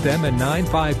can reach them at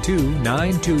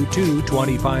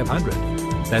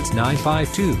 952-922-2500. That's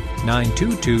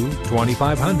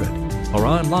 952-922-2500. Or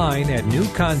online at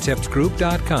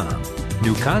newconceptsgroup.com.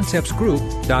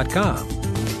 Newconceptsgroup.com.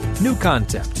 New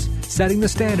Concepts, setting the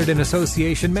standard in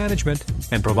association management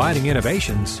and providing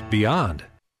innovations beyond.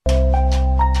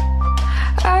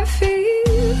 I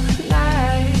feel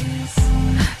nice,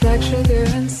 like sugar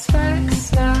and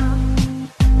spice now.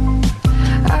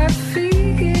 I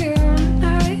feel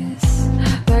nice,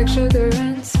 like sugar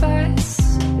and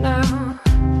spice now.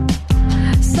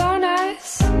 So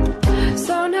nice,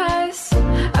 so nice,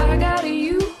 I got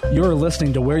you. You're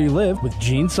listening to Where You Live with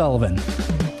Gene Sullivan.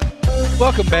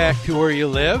 Welcome back to Where You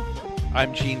Live.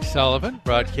 I'm Gene Sullivan,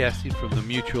 broadcasting from the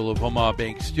Mutual of Omaha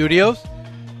Bank Studios.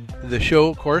 The show,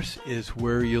 of course, is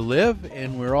Where You Live,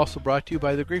 and we're also brought to you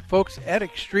by the great folks at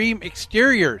Extreme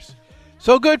Exteriors.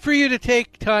 So good for you to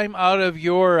take time out of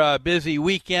your busy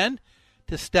weekend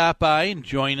to stop by and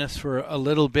join us for a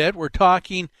little bit. We're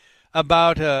talking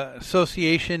about an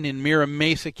association in Mira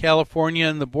Mesa, California,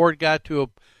 and the board got to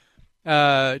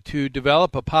to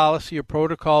develop a policy or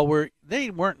protocol where they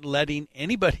weren't letting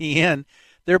anybody in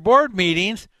their board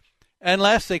meetings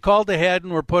unless they called ahead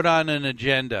and were put on an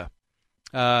agenda.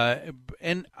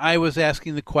 And I was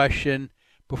asking the question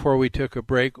before we took a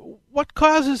break, what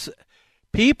causes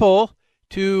people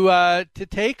to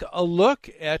take a look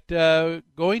at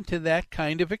going to that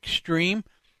kind of extreme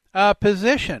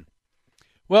position?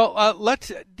 Well,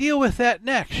 let's deal with that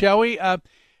next, shall we?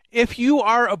 If you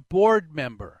are a board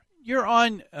member, you're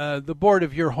on the board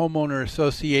of your homeowner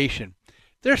association,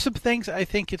 there's some things I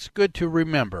think it's good to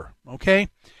remember, okay?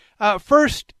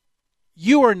 First,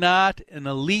 you are not an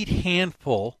elite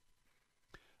handful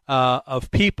of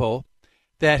people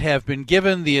that have been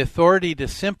given the authority to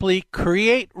simply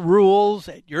create rules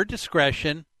at your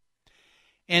discretion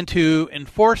and to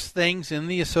enforce things in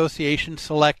the association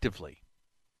selectively.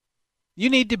 You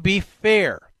need to be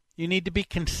fair. You need to be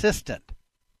consistent.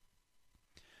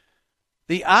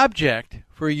 The object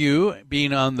for you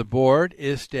being on the board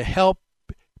is to help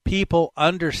people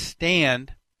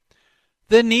understand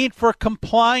the need for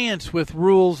compliance with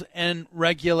rules and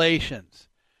regulations.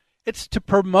 It's to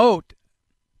promote,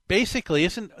 basically,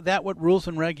 isn't that what rules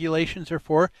and regulations are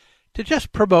for? To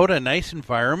just promote a nice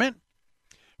environment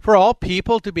for all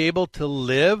people to be able to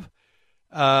live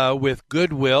with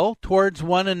goodwill towards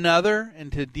one another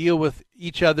and to deal with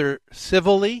each other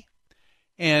civilly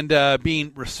and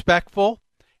being respectful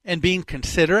and being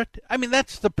considerate. I mean,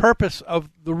 that's the purpose of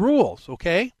the rules,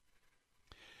 okay?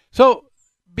 So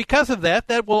because of that,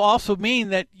 that will also mean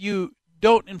that you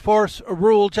don't enforce a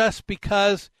rule just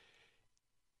because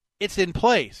it's in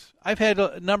place. I've had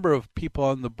a number of people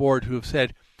on the board who have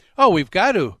said, oh, we've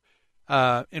got to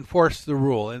enforce the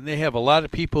rule. And they have a lot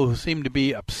of people who seem to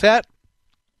be upset.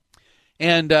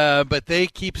 And but they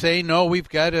keep saying, no, we've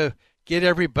got to get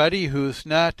everybody who's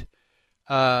not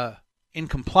in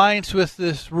compliance with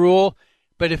this rule.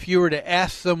 But if you were to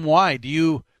ask them why, do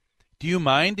you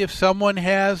mind if someone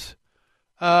has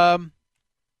a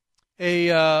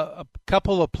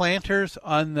couple of planters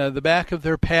on the back of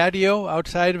their patio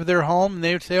outside of their home? And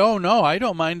they would say, oh, no, I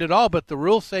don't mind at all, but the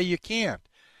rules say you can't.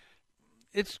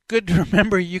 It's good to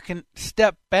remember you can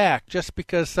step back. Just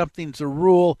because something's a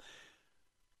rule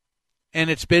and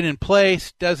it's been in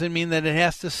place doesn't mean that it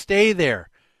has to stay there.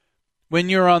 When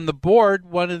you're on the board,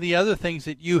 one of the other things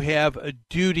that you have a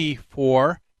duty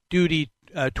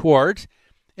towards,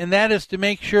 and that is to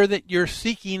make sure that you're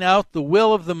seeking out the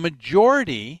will of the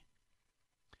majority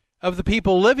of the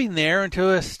people living there and to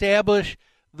establish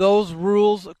those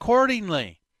rules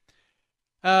accordingly.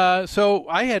 So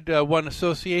I had one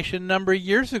association a number of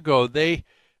years ago. They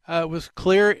was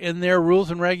clear in their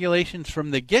rules and regulations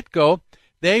from the get-go.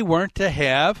 They weren't to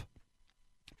have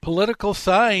political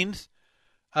signs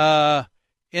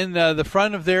in the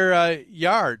front of their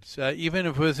yards, even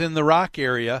if it was in the rock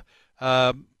area,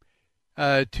 to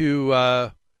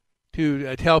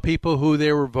tell people who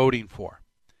they were voting for.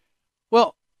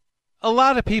 Well, a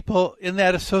lot of people in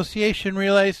that association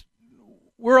realized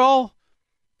we're all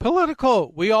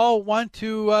political. We all want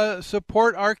to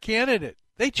support our candidate.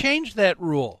 They changed that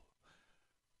rule.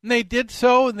 And they did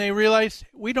so, and they realized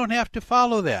we don't have to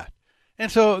follow that.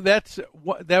 And so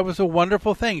that was a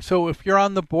wonderful thing. So if you're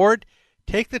on the board,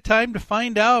 take the time to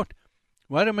find out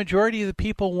what a majority of the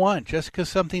people want. Just because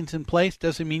something's in place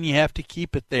doesn't mean you have to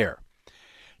keep it there.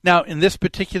 Now, in this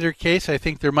particular case, I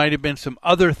think there might have been some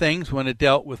other things when it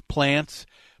dealt with planters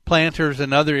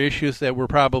and other issues that were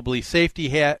probably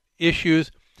safety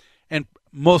issues, and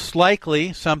most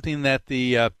likely something that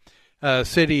the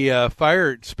city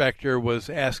fire inspector was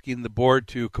asking the board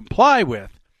to comply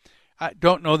with. I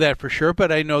don't know that for sure,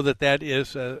 but I know that that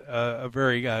is a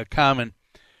very common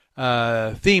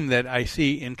theme that I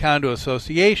see in condo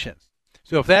associations.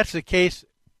 So if that's the case,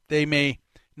 they may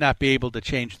not be able to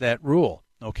change that rule,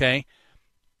 okay?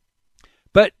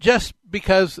 But just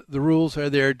because the rules are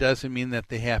there doesn't mean that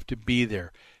they have to be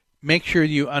there. Make sure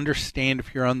you understand,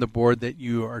 if you're on the board, that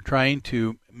you are trying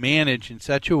to manage in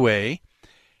such a way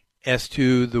as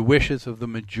to the wishes of the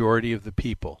majority of the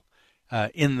people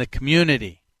in the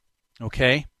community,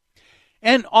 okay?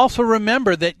 And also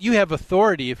remember that you have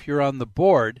authority if you're on the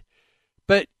board,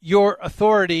 but your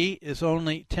authority is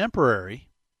only temporary,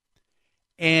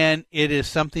 and it is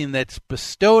something that's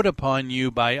bestowed upon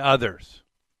you by others,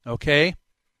 okay?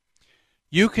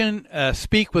 You can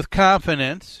speak with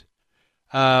confidence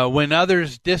when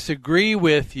others disagree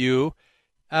with you,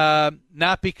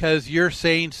 not because you're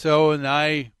saying so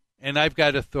and I've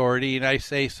got authority and I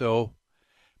say so,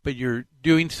 but you're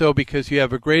doing so because you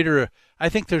have I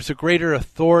think there's a greater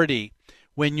authority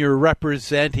when you're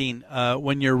representing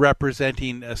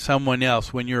someone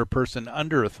else, when you're a person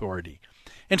under authority.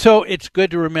 And so it's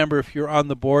good to remember, if you're on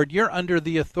the board, you're under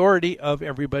the authority of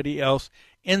everybody else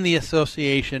in the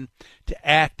association to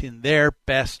act in their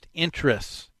best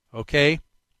interests, okay?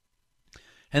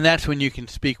 And that's when you can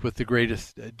speak with the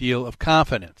greatest deal of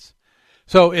confidence.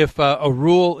 So if a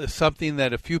rule is something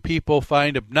that a few people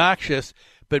find obnoxious,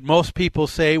 but most people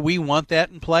say we want that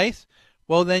in place,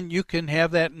 well, then you can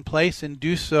have that in place and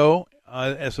do so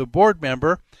as a board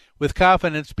member with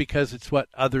confidence, because it's what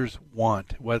others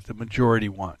want, what the majority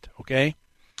want, okay?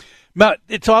 But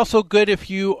it's also good, if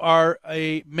you are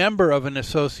a member of an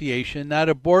association, not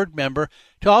a board member,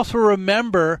 to also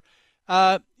remember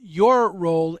your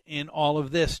role in all of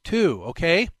this too,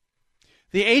 okay?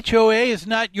 The HOA is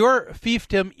not your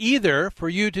fiefdom either for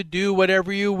you to do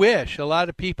whatever you wish. A lot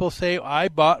of people say, I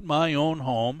bought my own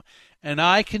home and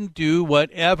I can do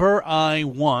whatever I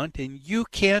want and you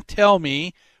can't tell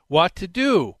me what to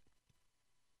do.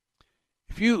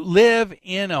 If you live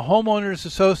in a homeowners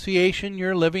association,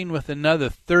 you're living with another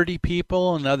 30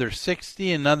 people, another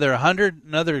 60, another 100,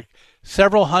 another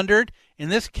several hundred. In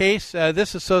this case,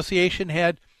 this association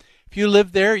had, if you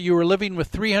lived there, you were living with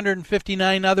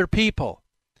 359 other people.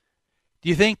 Do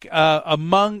you think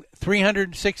among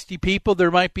 360 people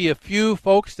there might be a few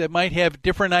folks that might have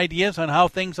different ideas on how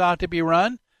things ought to be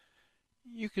run?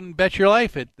 You can bet your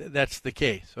life that's the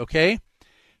case, okay?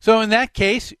 So in that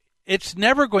case, it's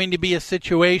never going to be a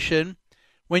situation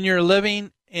when you're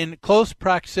living in close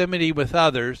proximity with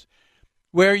others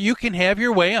where you can have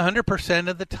your way 100%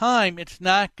 of the time. It's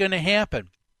not going to happen.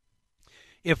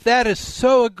 If that is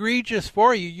so egregious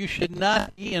for you, you should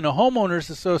not be in a homeowners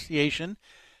association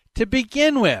to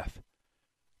begin with.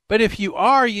 But if you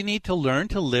are, you need to learn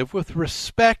to live with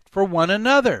respect for one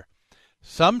another.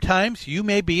 Sometimes you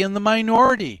may be in the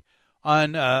minority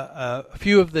on a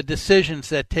few of the decisions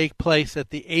that take place that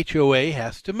the HOA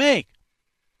has to make.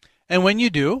 And when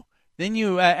you do, then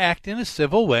you act in a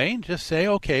civil way and just say,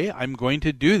 okay, I'm going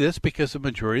to do this because the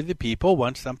majority of the people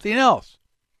want something else.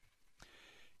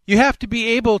 You have to be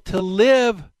able to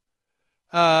live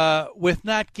with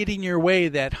not getting your way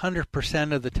that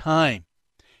 100% of the time.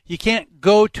 You can't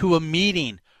go to a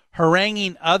meeting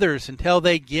haranguing others until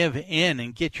they give in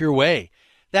and get your way.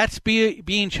 That's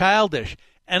being childish.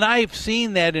 And I've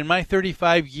seen that in my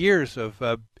 35 years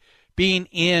of being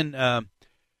in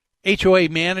HOA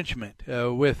management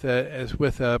with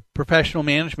a professional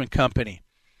management company.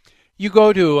 You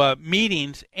go to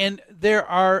meetings, and there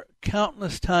are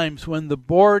countless times when the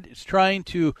board is trying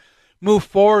to move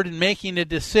forward in making a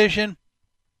decision,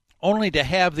 only to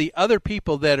have the other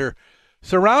people that are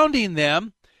surrounding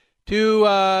them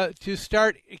to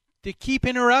start to keep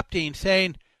interrupting,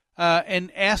 saying,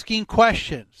 and asking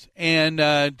questions, and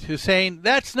to saying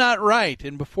that's not right.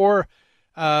 And before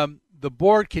the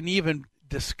board can even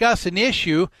discuss an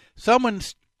issue,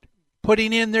 someone's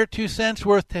putting in their 2 cents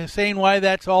worth to saying why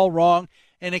that's all wrong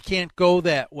and it can't go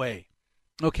that way.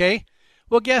 Okay?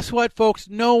 Well, guess what, folks?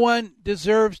 No one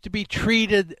deserves to be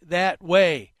treated that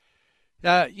way.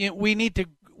 We need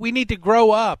to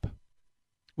grow up.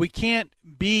 We can't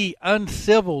be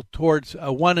uncivil towards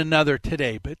one another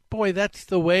today. But, boy, that's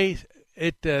the way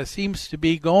it seems to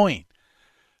be going.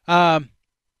 I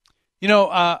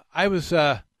was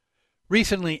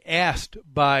recently asked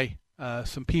by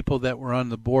some people that were on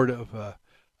the board of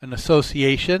an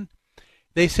association.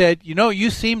 They said, you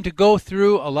seem to go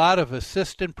through a lot of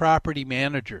assistant property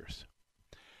managers.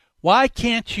 Why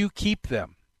can't you keep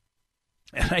them?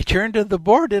 And I turned to the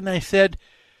board and I said,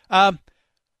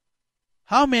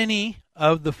 how many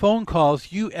of the phone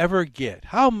calls you ever get,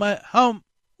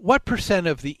 what percent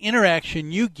of the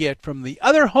interaction you get from the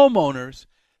other homeowners,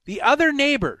 the other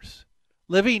neighbors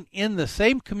living in the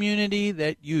same community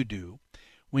that you do,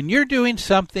 when you're doing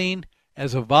something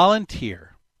as a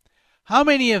volunteer, how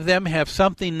many of them have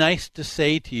something nice to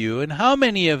say to you, and how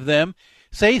many of them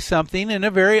say something in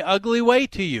a very ugly way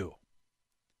to you?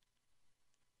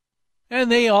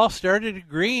 And they all started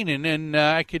agreeing, and then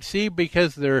I could see,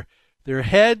 because their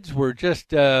heads were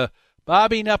just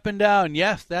bobbing up and down.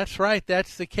 Yes, that's right,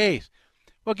 that's the case.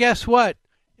 Well, guess what?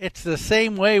 It's the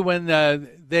same way when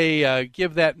they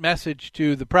give that message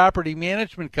to the property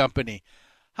management company.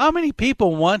 How many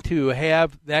people want to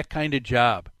have that kind of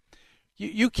job?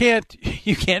 You can't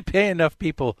pay enough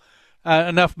people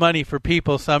enough money for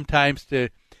people sometimes to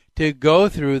go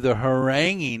through the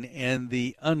haranguing and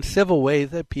the uncivil way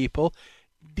that people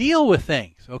deal with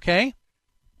things. Okay,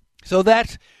 so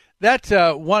that's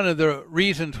one of the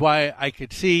reasons why I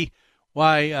could see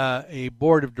why a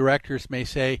board of directors may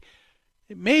say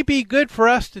it may be good for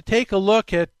us to take a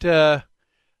look at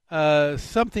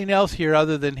something else here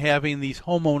other than having these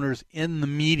homeowners in the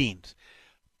meetings.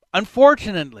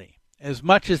 Unfortunately, as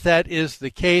much as that is the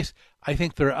case, I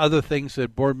think there are other things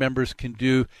that board members can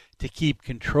do to keep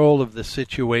control of the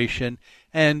situation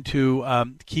and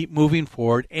to keep moving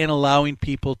forward and allowing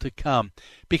people to come.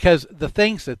 Because the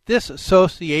things that this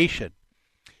association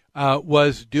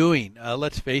was doing,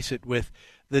 let's face it, with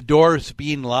the doors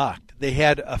being locked, they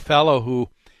had a fellow who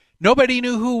nobody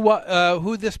knew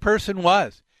who this person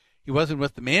was. He wasn't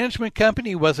with the management company,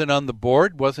 he wasn't on the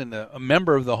board, wasn't a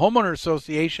member of the homeowner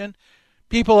association.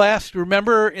 People asked,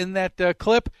 remember in that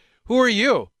clip, who are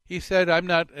you? He said, I'm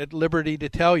not at liberty to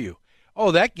tell you.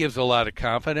 Oh, that gives a lot of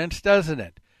confidence, doesn't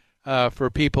it, for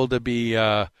people to be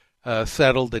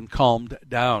settled and calmed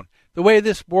down. The way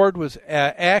this board was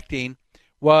acting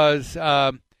was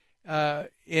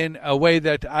in a way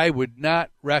that I would not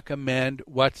recommend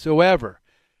whatsoever.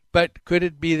 But could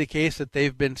it be the case that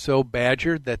they've been so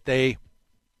badgered that they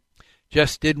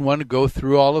just didn't want to go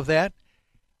through all of that?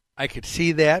 I could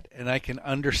see that, and I can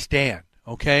understand,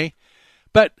 okay?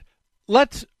 But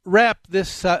let's wrap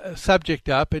this subject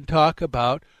up and talk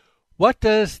about what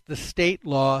does the state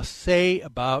law say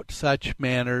about such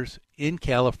matters in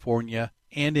California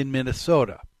and in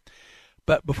Minnesota.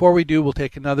 But before we do, we'll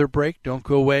take another break. Don't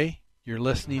go away. You're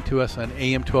listening to us on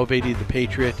AM 1280 The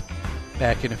Patriot.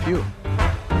 Back in a few.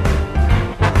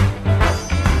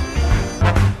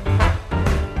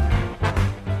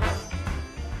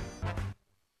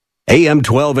 AM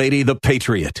 1280 The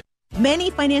Patriot. Many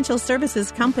financial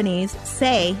services companies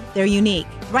say they're unique.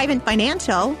 Thrivent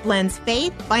Financial blends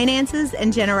faith, finances,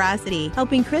 and generosity,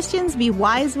 helping Christians be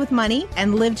wise with money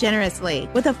and live generously.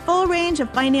 With a full range of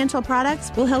financial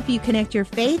products, we'll help you connect your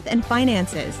faith and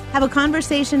finances. Have a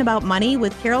conversation about money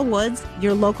with Carol Woods,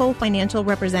 your local financial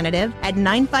representative, at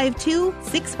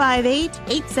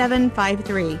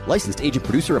 952-658-8753. Licensed agent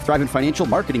producer of Thrivent Financial,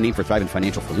 marketing name for Thrivent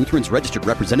Financial for Lutherans, registered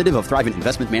representative of Thrivent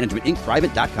Investment Management, Inc.,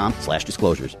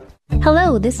 Thrivent.com/disclosures.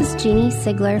 Hello, this is Jeannie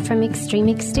Sigler from Extreme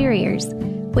Exteriors.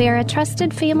 We are a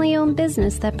trusted family-owned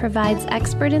business that provides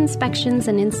expert inspections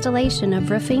and installation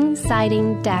of roofing,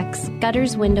 siding, decks,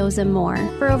 gutters, windows, and more.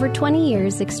 For over 20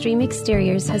 years, Extreme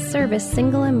Exteriors has serviced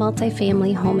single and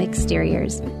multifamily home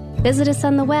exteriors. Visit us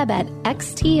on the web at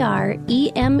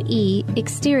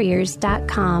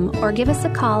xtremeexteriors.com or give us a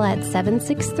call at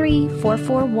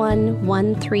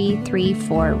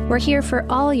 763-441-1334. We're here for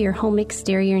all your home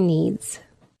exterior needs.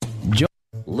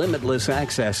 Limitless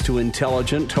access to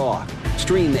intelligent talk.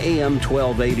 Stream AM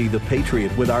 1280 The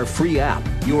Patriot with our free app,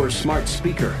 your smart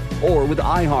speaker, or with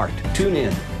iHeart,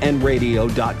 TuneIn, and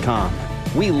radio.com.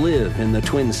 We live in the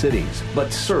Twin Cities,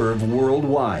 but serve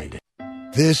worldwide.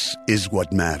 This is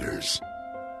what matters.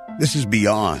 This is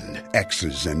beyond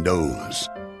X's and O's.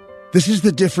 This is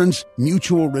the difference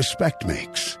mutual respect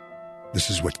makes. This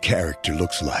is what character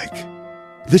looks like.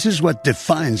 This is what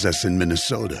defines us in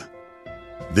Minnesota.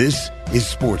 This is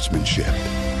sportsmanship.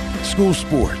 School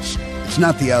sports. It's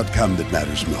not the outcome that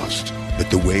matters most, but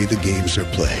the way the games are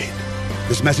played.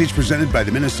 This message presented by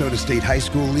the Minnesota State High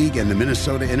School League and the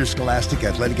Minnesota Interscholastic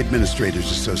Athletic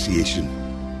Administrators Association.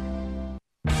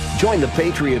 Join the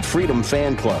Patriot Freedom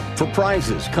Fan Club for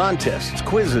prizes, contests,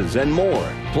 quizzes, and more.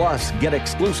 Plus, get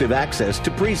exclusive access to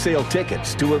pre-sale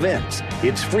tickets to events.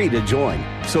 It's free to join,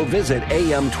 so visit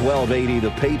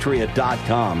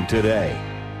am1280thepatriot.com today.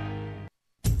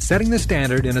 Setting the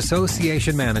standard in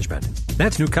association management.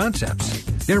 That's New Concepts.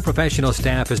 Their professional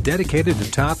staff is dedicated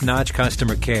to top-notch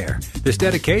customer care. This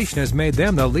dedication has made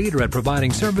them the leader at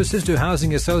providing services to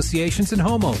housing associations and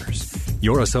homeowners.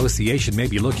 Your association may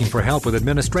be looking for help with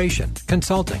administration,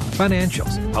 consulting,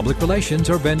 financials, public relations,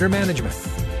 or vendor management.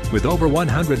 With over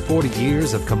 140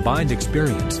 years of combined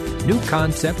experience, New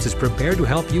Concepts is prepared to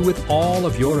help you with all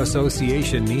of your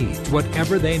association needs,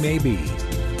 whatever they may be.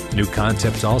 New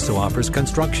Concepts also offers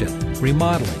construction,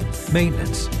 remodeling,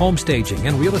 maintenance, home staging,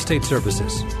 and real estate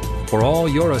services. For all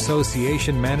your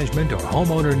association management or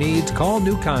homeowner needs, call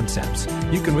New Concepts.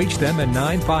 You can reach them at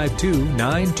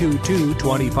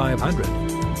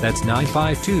 952-922-2500. That's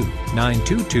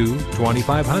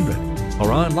 952-922-2500.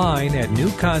 Or online at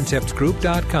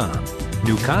newconceptsgroup.com.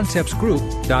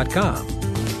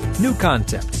 newconceptsgroup.com. New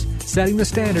Concepts, setting the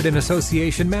standard in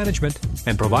association management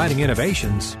and providing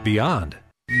innovations beyond.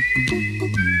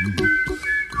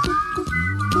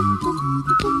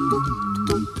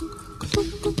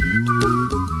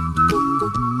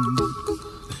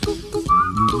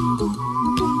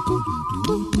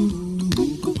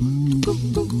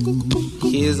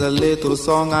 Here's a little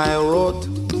song I wrote.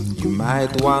 You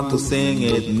might want to sing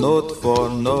it note for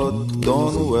note.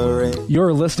 Don't worry.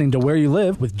 You're listening to Where You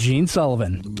Live with Gene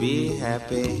Sullivan. Be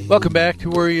happy. Welcome back to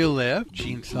Where You Live.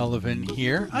 Gene Sullivan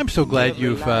here. I'm so glad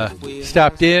you've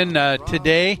stopped in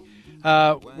today.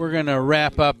 We're going to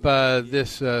wrap up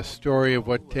this story of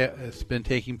what has been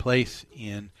taking place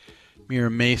in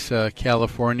Mira Mesa,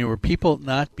 California, where people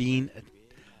not being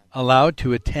allowed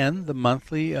to attend the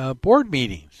monthly board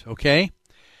meetings, okay?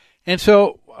 And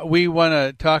so we want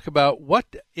to talk about what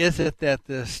is it that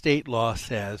the state law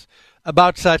says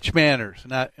about such matters,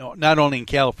 not only in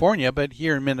California, but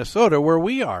here in Minnesota where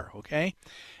we are, okay?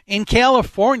 In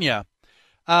California,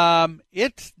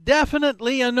 it's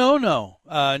definitely a no-no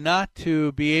not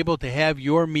to be able to have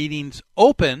your meetings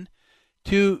open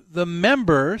to the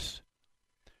members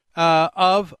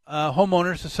of a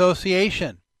homeowners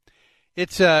association.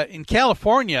 It's in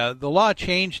California, the law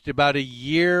changed about a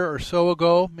year or so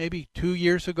ago, maybe 2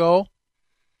 years ago.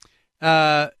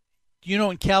 In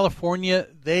California,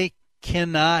 they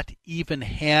cannot even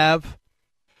have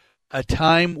a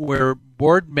time where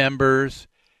board members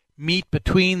meet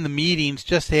between the meetings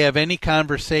just to have any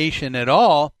conversation at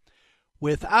all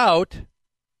without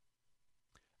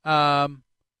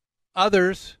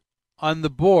others on the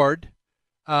board,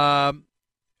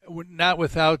 not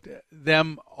without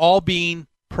them all being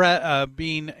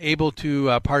able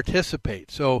to participate.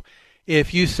 So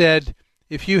if you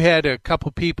had a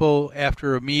couple people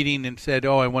after a meeting and said,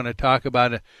 I want to talk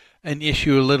about an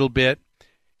issue a little bit,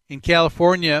 in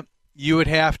California, you would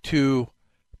have to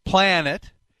plan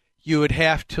it. You would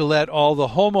have to let all the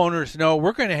homeowners know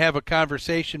we're going to have a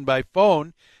conversation by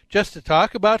phone just to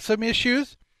talk about some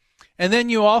issues. And then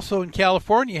you also in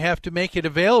California have to make it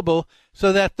available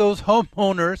so that those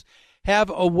homeowners have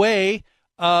a way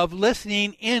of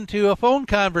listening into a phone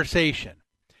conversation.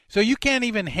 So you can't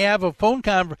even have a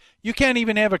you can't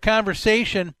even have a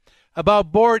conversation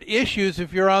about board issues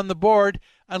if you're on the board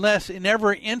unless in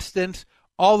every instance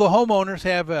all the homeowners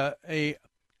have a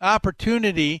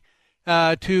opportunity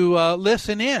to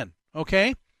listen in,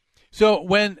 okay? So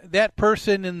when that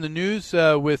person in the news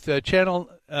with Channel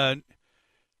 10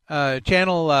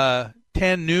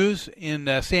 News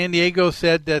in San Diego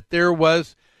said that there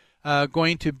was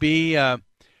going to be I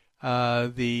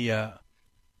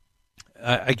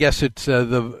guess it's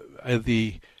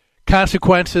the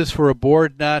consequences for a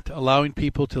board not allowing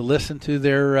people to listen to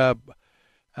their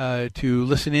to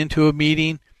listen into a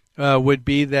meeting would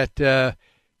be that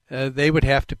they would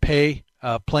have to pay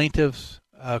plaintiffs'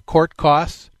 court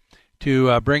costs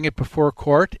to bring it before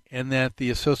court, and that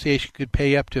the association could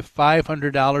pay up to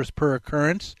 $500 per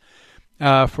occurrence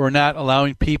for not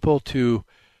allowing people to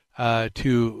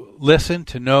listen,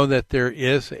 to know that there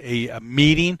is a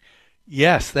meeting.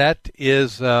 Yes, that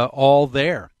is all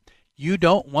there. You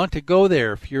don't want to go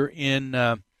there if you're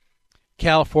in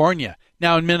California.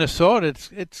 Now in Minnesota,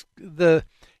 it's the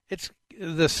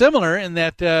similar in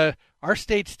that our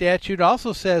state statute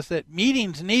also says that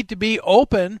meetings need to be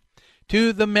open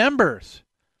to the members.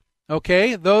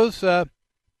 Okay, those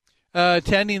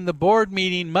attending the board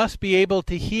meeting must be able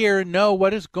to hear and know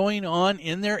what is going on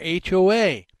in their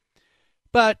HOA.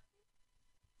 But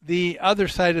the other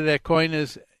side of that coin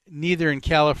is neither in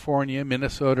California,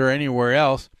 Minnesota, or anywhere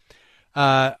else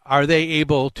are they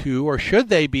able to, or should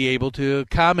they be able to,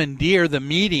 commandeer the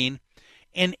meeting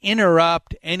and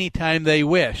interrupt anytime they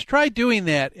wish. Try doing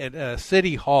that at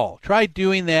City Hall. Try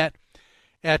doing that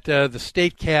at the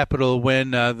state capitol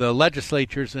when the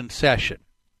legislature's in session.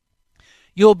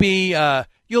 You'll be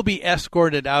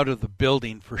escorted out of the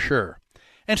building for sure.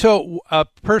 And so a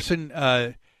person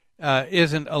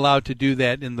isn't allowed to do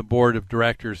that in the board of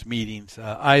directors meetings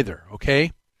either,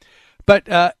 okay? But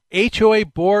HOA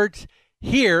boards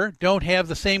here don't have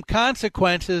the same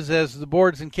consequences as the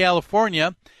boards in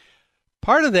California.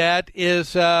 Part of that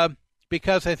is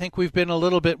because I think we've been a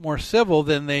little bit more civil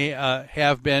than they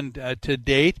have been to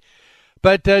date.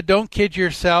 But don't kid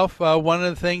yourself. One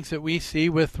of the things that we see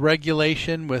with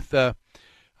regulation, with the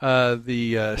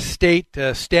state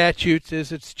statutes,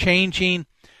 is it's changing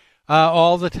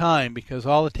all the time, because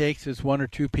all it takes is one or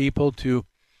two people to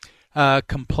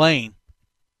complain,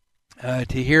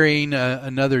 to hearing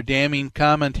another damning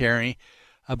commentary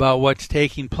about what's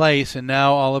taking place, and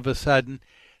now all of a sudden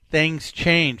things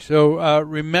change. So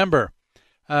remember,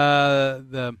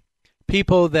 the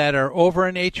people that are over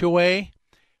an HOA,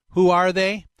 who are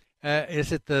they?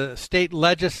 Is it the state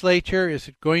legislature? Is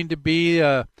it going to be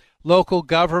local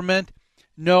government?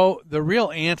 No, the real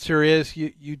answer is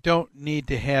you don't need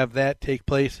to have that take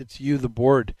place. It's you, the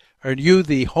board, or you,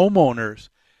 the homeowners,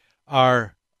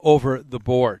 are over the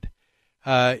board.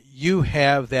 You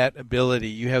have that ability.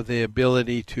 You have the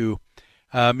ability to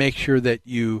make sure that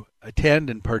you attend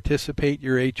and participate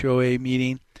your HOA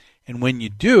meeting. And when you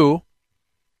do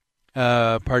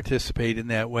participate in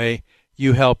that way,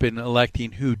 you help in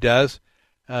electing who does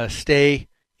stay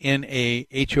in a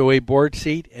HOA board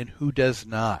seat and who does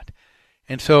not.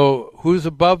 And so who's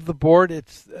above the board?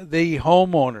 It's the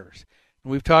homeowners.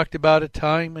 And we've talked about it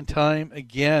time and time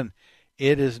again.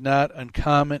 It is not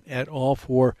uncommon at all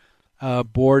for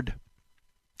board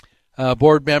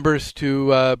members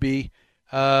to be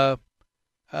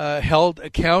held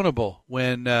accountable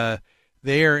when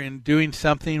they are in doing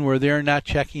something where they're not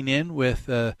checking in with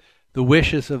the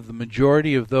wishes of the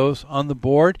majority of those on the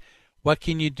board. What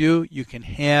can you do? You can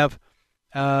have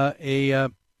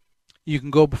you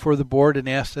can go before the board and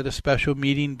ask that a special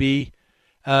meeting be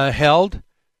held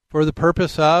for the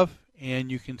purpose of,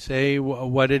 and you can say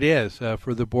what it is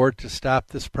for the board to stop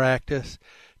this practice,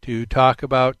 to talk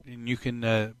about, and you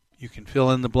can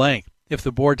fill in the blank. If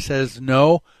the board says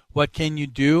no, what can you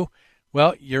do?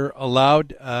 Well, you're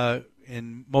allowed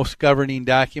in most governing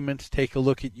documents, take a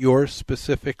look at yours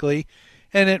specifically,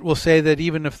 and it will say that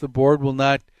even if the board will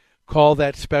not call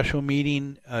that special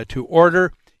meeting to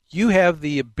order, you have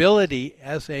the ability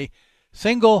as a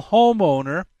single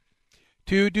homeowner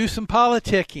to do some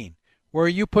politicking where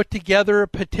you put together a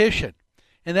petition.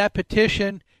 And that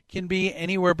petition can be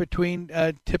anywhere between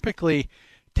typically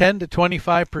 10 to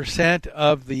 25%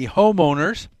 of the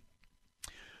homeowners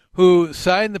who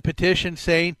sign the petition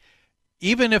saying,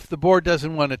 even if the board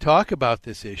doesn't want to talk about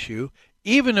this issue,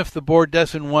 even if the board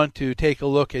doesn't want to take a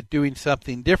look at doing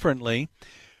something differently,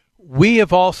 we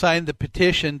have all signed the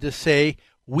petition to say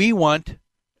we want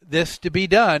this to be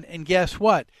done. And guess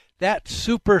what? That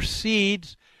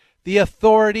supersedes the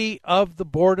authority of the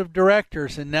board of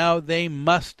directors, and now they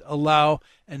must allow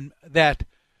that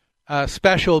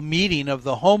special meeting of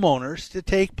the homeowners to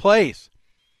take place.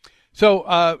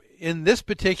 So in this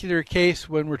particular case,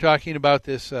 when we're talking about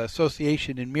this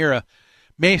association in Mira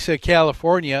Mesa,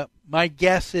 California, my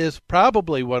guess is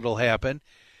probably what will happen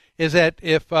is that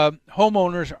if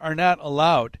homeowners are not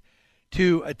allowed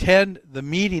to attend the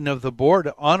meeting of the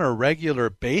board on a regular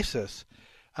basis,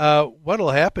 what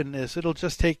will happen is it'll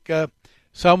just take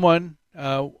someone,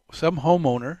 some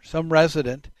homeowner, some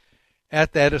resident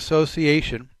at that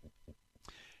association.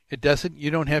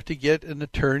 You don't have to get an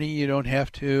attorney. You don't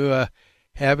have to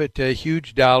have it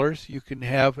huge dollars. You can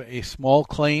have a small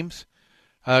claims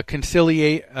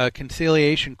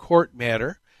conciliation court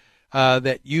matter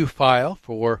that you file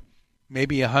for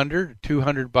maybe $100,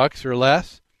 $200 or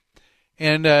less.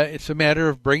 And it's a matter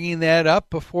of bringing that up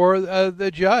before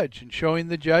the judge and showing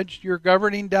the judge your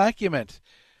governing documents,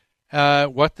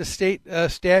 what the state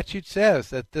statute says,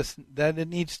 that it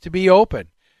needs to be open.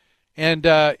 And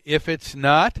if it's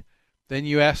not, then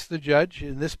you ask the judge,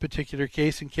 in this particular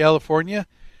case in California,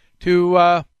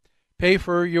 to pay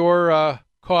for your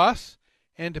costs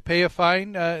and to pay a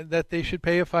fine, that they should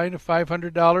pay a fine of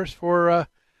 $500 for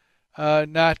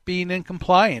not being in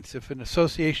compliance. If an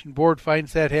association board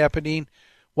finds that happening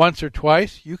once or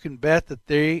twice, you can bet that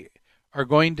they are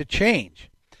going to change.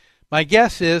 My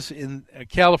guess is in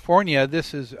California,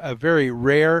 this is a very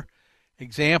rare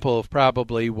example of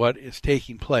probably what is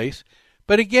taking place.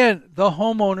 But again, the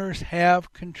homeowners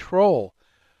have control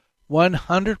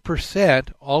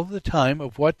 100% all the time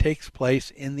of what takes place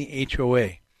in the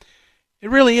HOA. It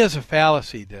really is a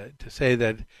fallacy to say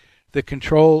that the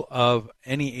control of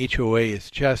any HOA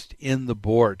is just in the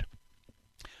board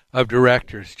of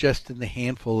directors, just in the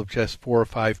handful of just 4 or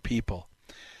 5 people.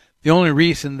 The only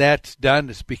reason that's done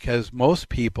is because most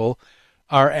people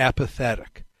are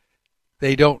apathetic.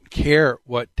 They don't care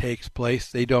what takes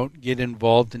place. They don't get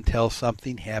involved until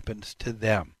something happens to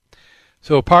them.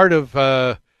 So part of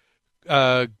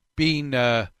being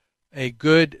a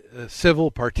good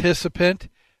civil participant,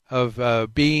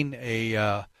 of being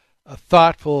a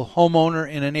thoughtful homeowner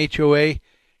in an HOA,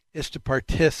 is to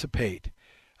participate.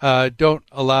 Don't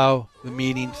allow the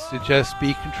meetings to just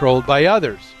be controlled by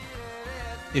others.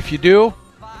 If you do,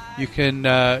 you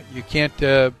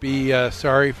can't be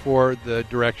sorry for the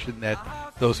direction that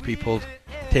those people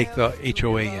take the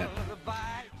HOA in.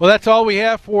 Well, that's all we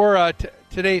have for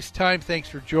today's time. Thanks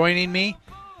for joining me.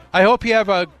 I hope you have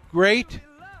a great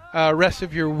rest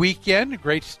of your weekend, a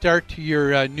great start to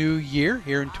your new year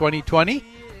here in 2020.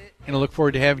 And I look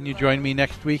forward to having you join me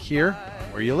next week here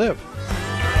where you live.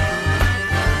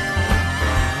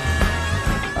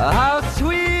 How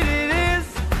sweet it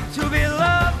is to be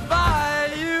loved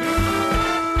by you.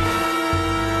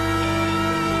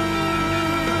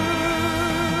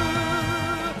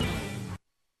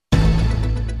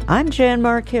 I'm Jan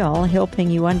Markell, helping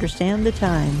you understand the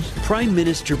times. Prime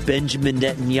Minister Benjamin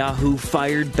Netanyahu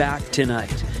fired back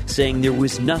tonight, saying there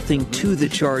was nothing to the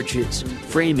charges,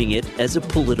 framing it as a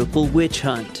political witch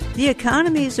hunt. The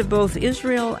economies of both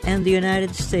Israel and the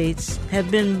United States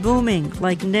have been booming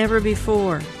like never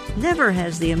before. Never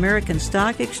has the American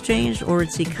Stock Exchange or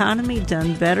its economy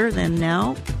done better than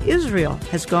now. Israel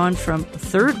has gone from a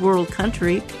third world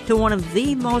country to one of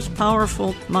the most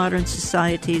powerful modern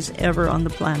societies ever on the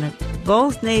planet.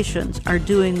 Both nations are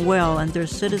doing well and their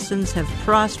citizens have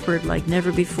prospered like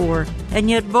never before. And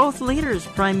yet both leaders,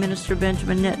 Prime Minister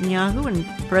Benjamin Netanyahu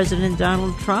and President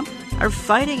Donald Trump, are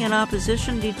fighting an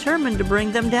opposition determined to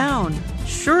bring them down.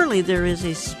 Surely there is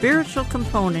a spiritual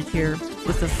component here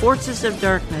with the forces of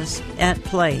darkness at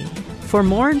play. For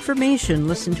more information,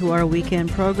 listen to our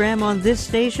weekend program on this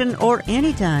station or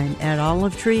anytime at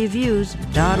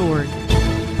olivetreeviews.org.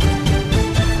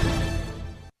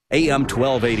 AM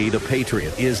 1280, The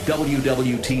Patriot, is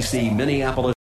WWTC Minneapolis.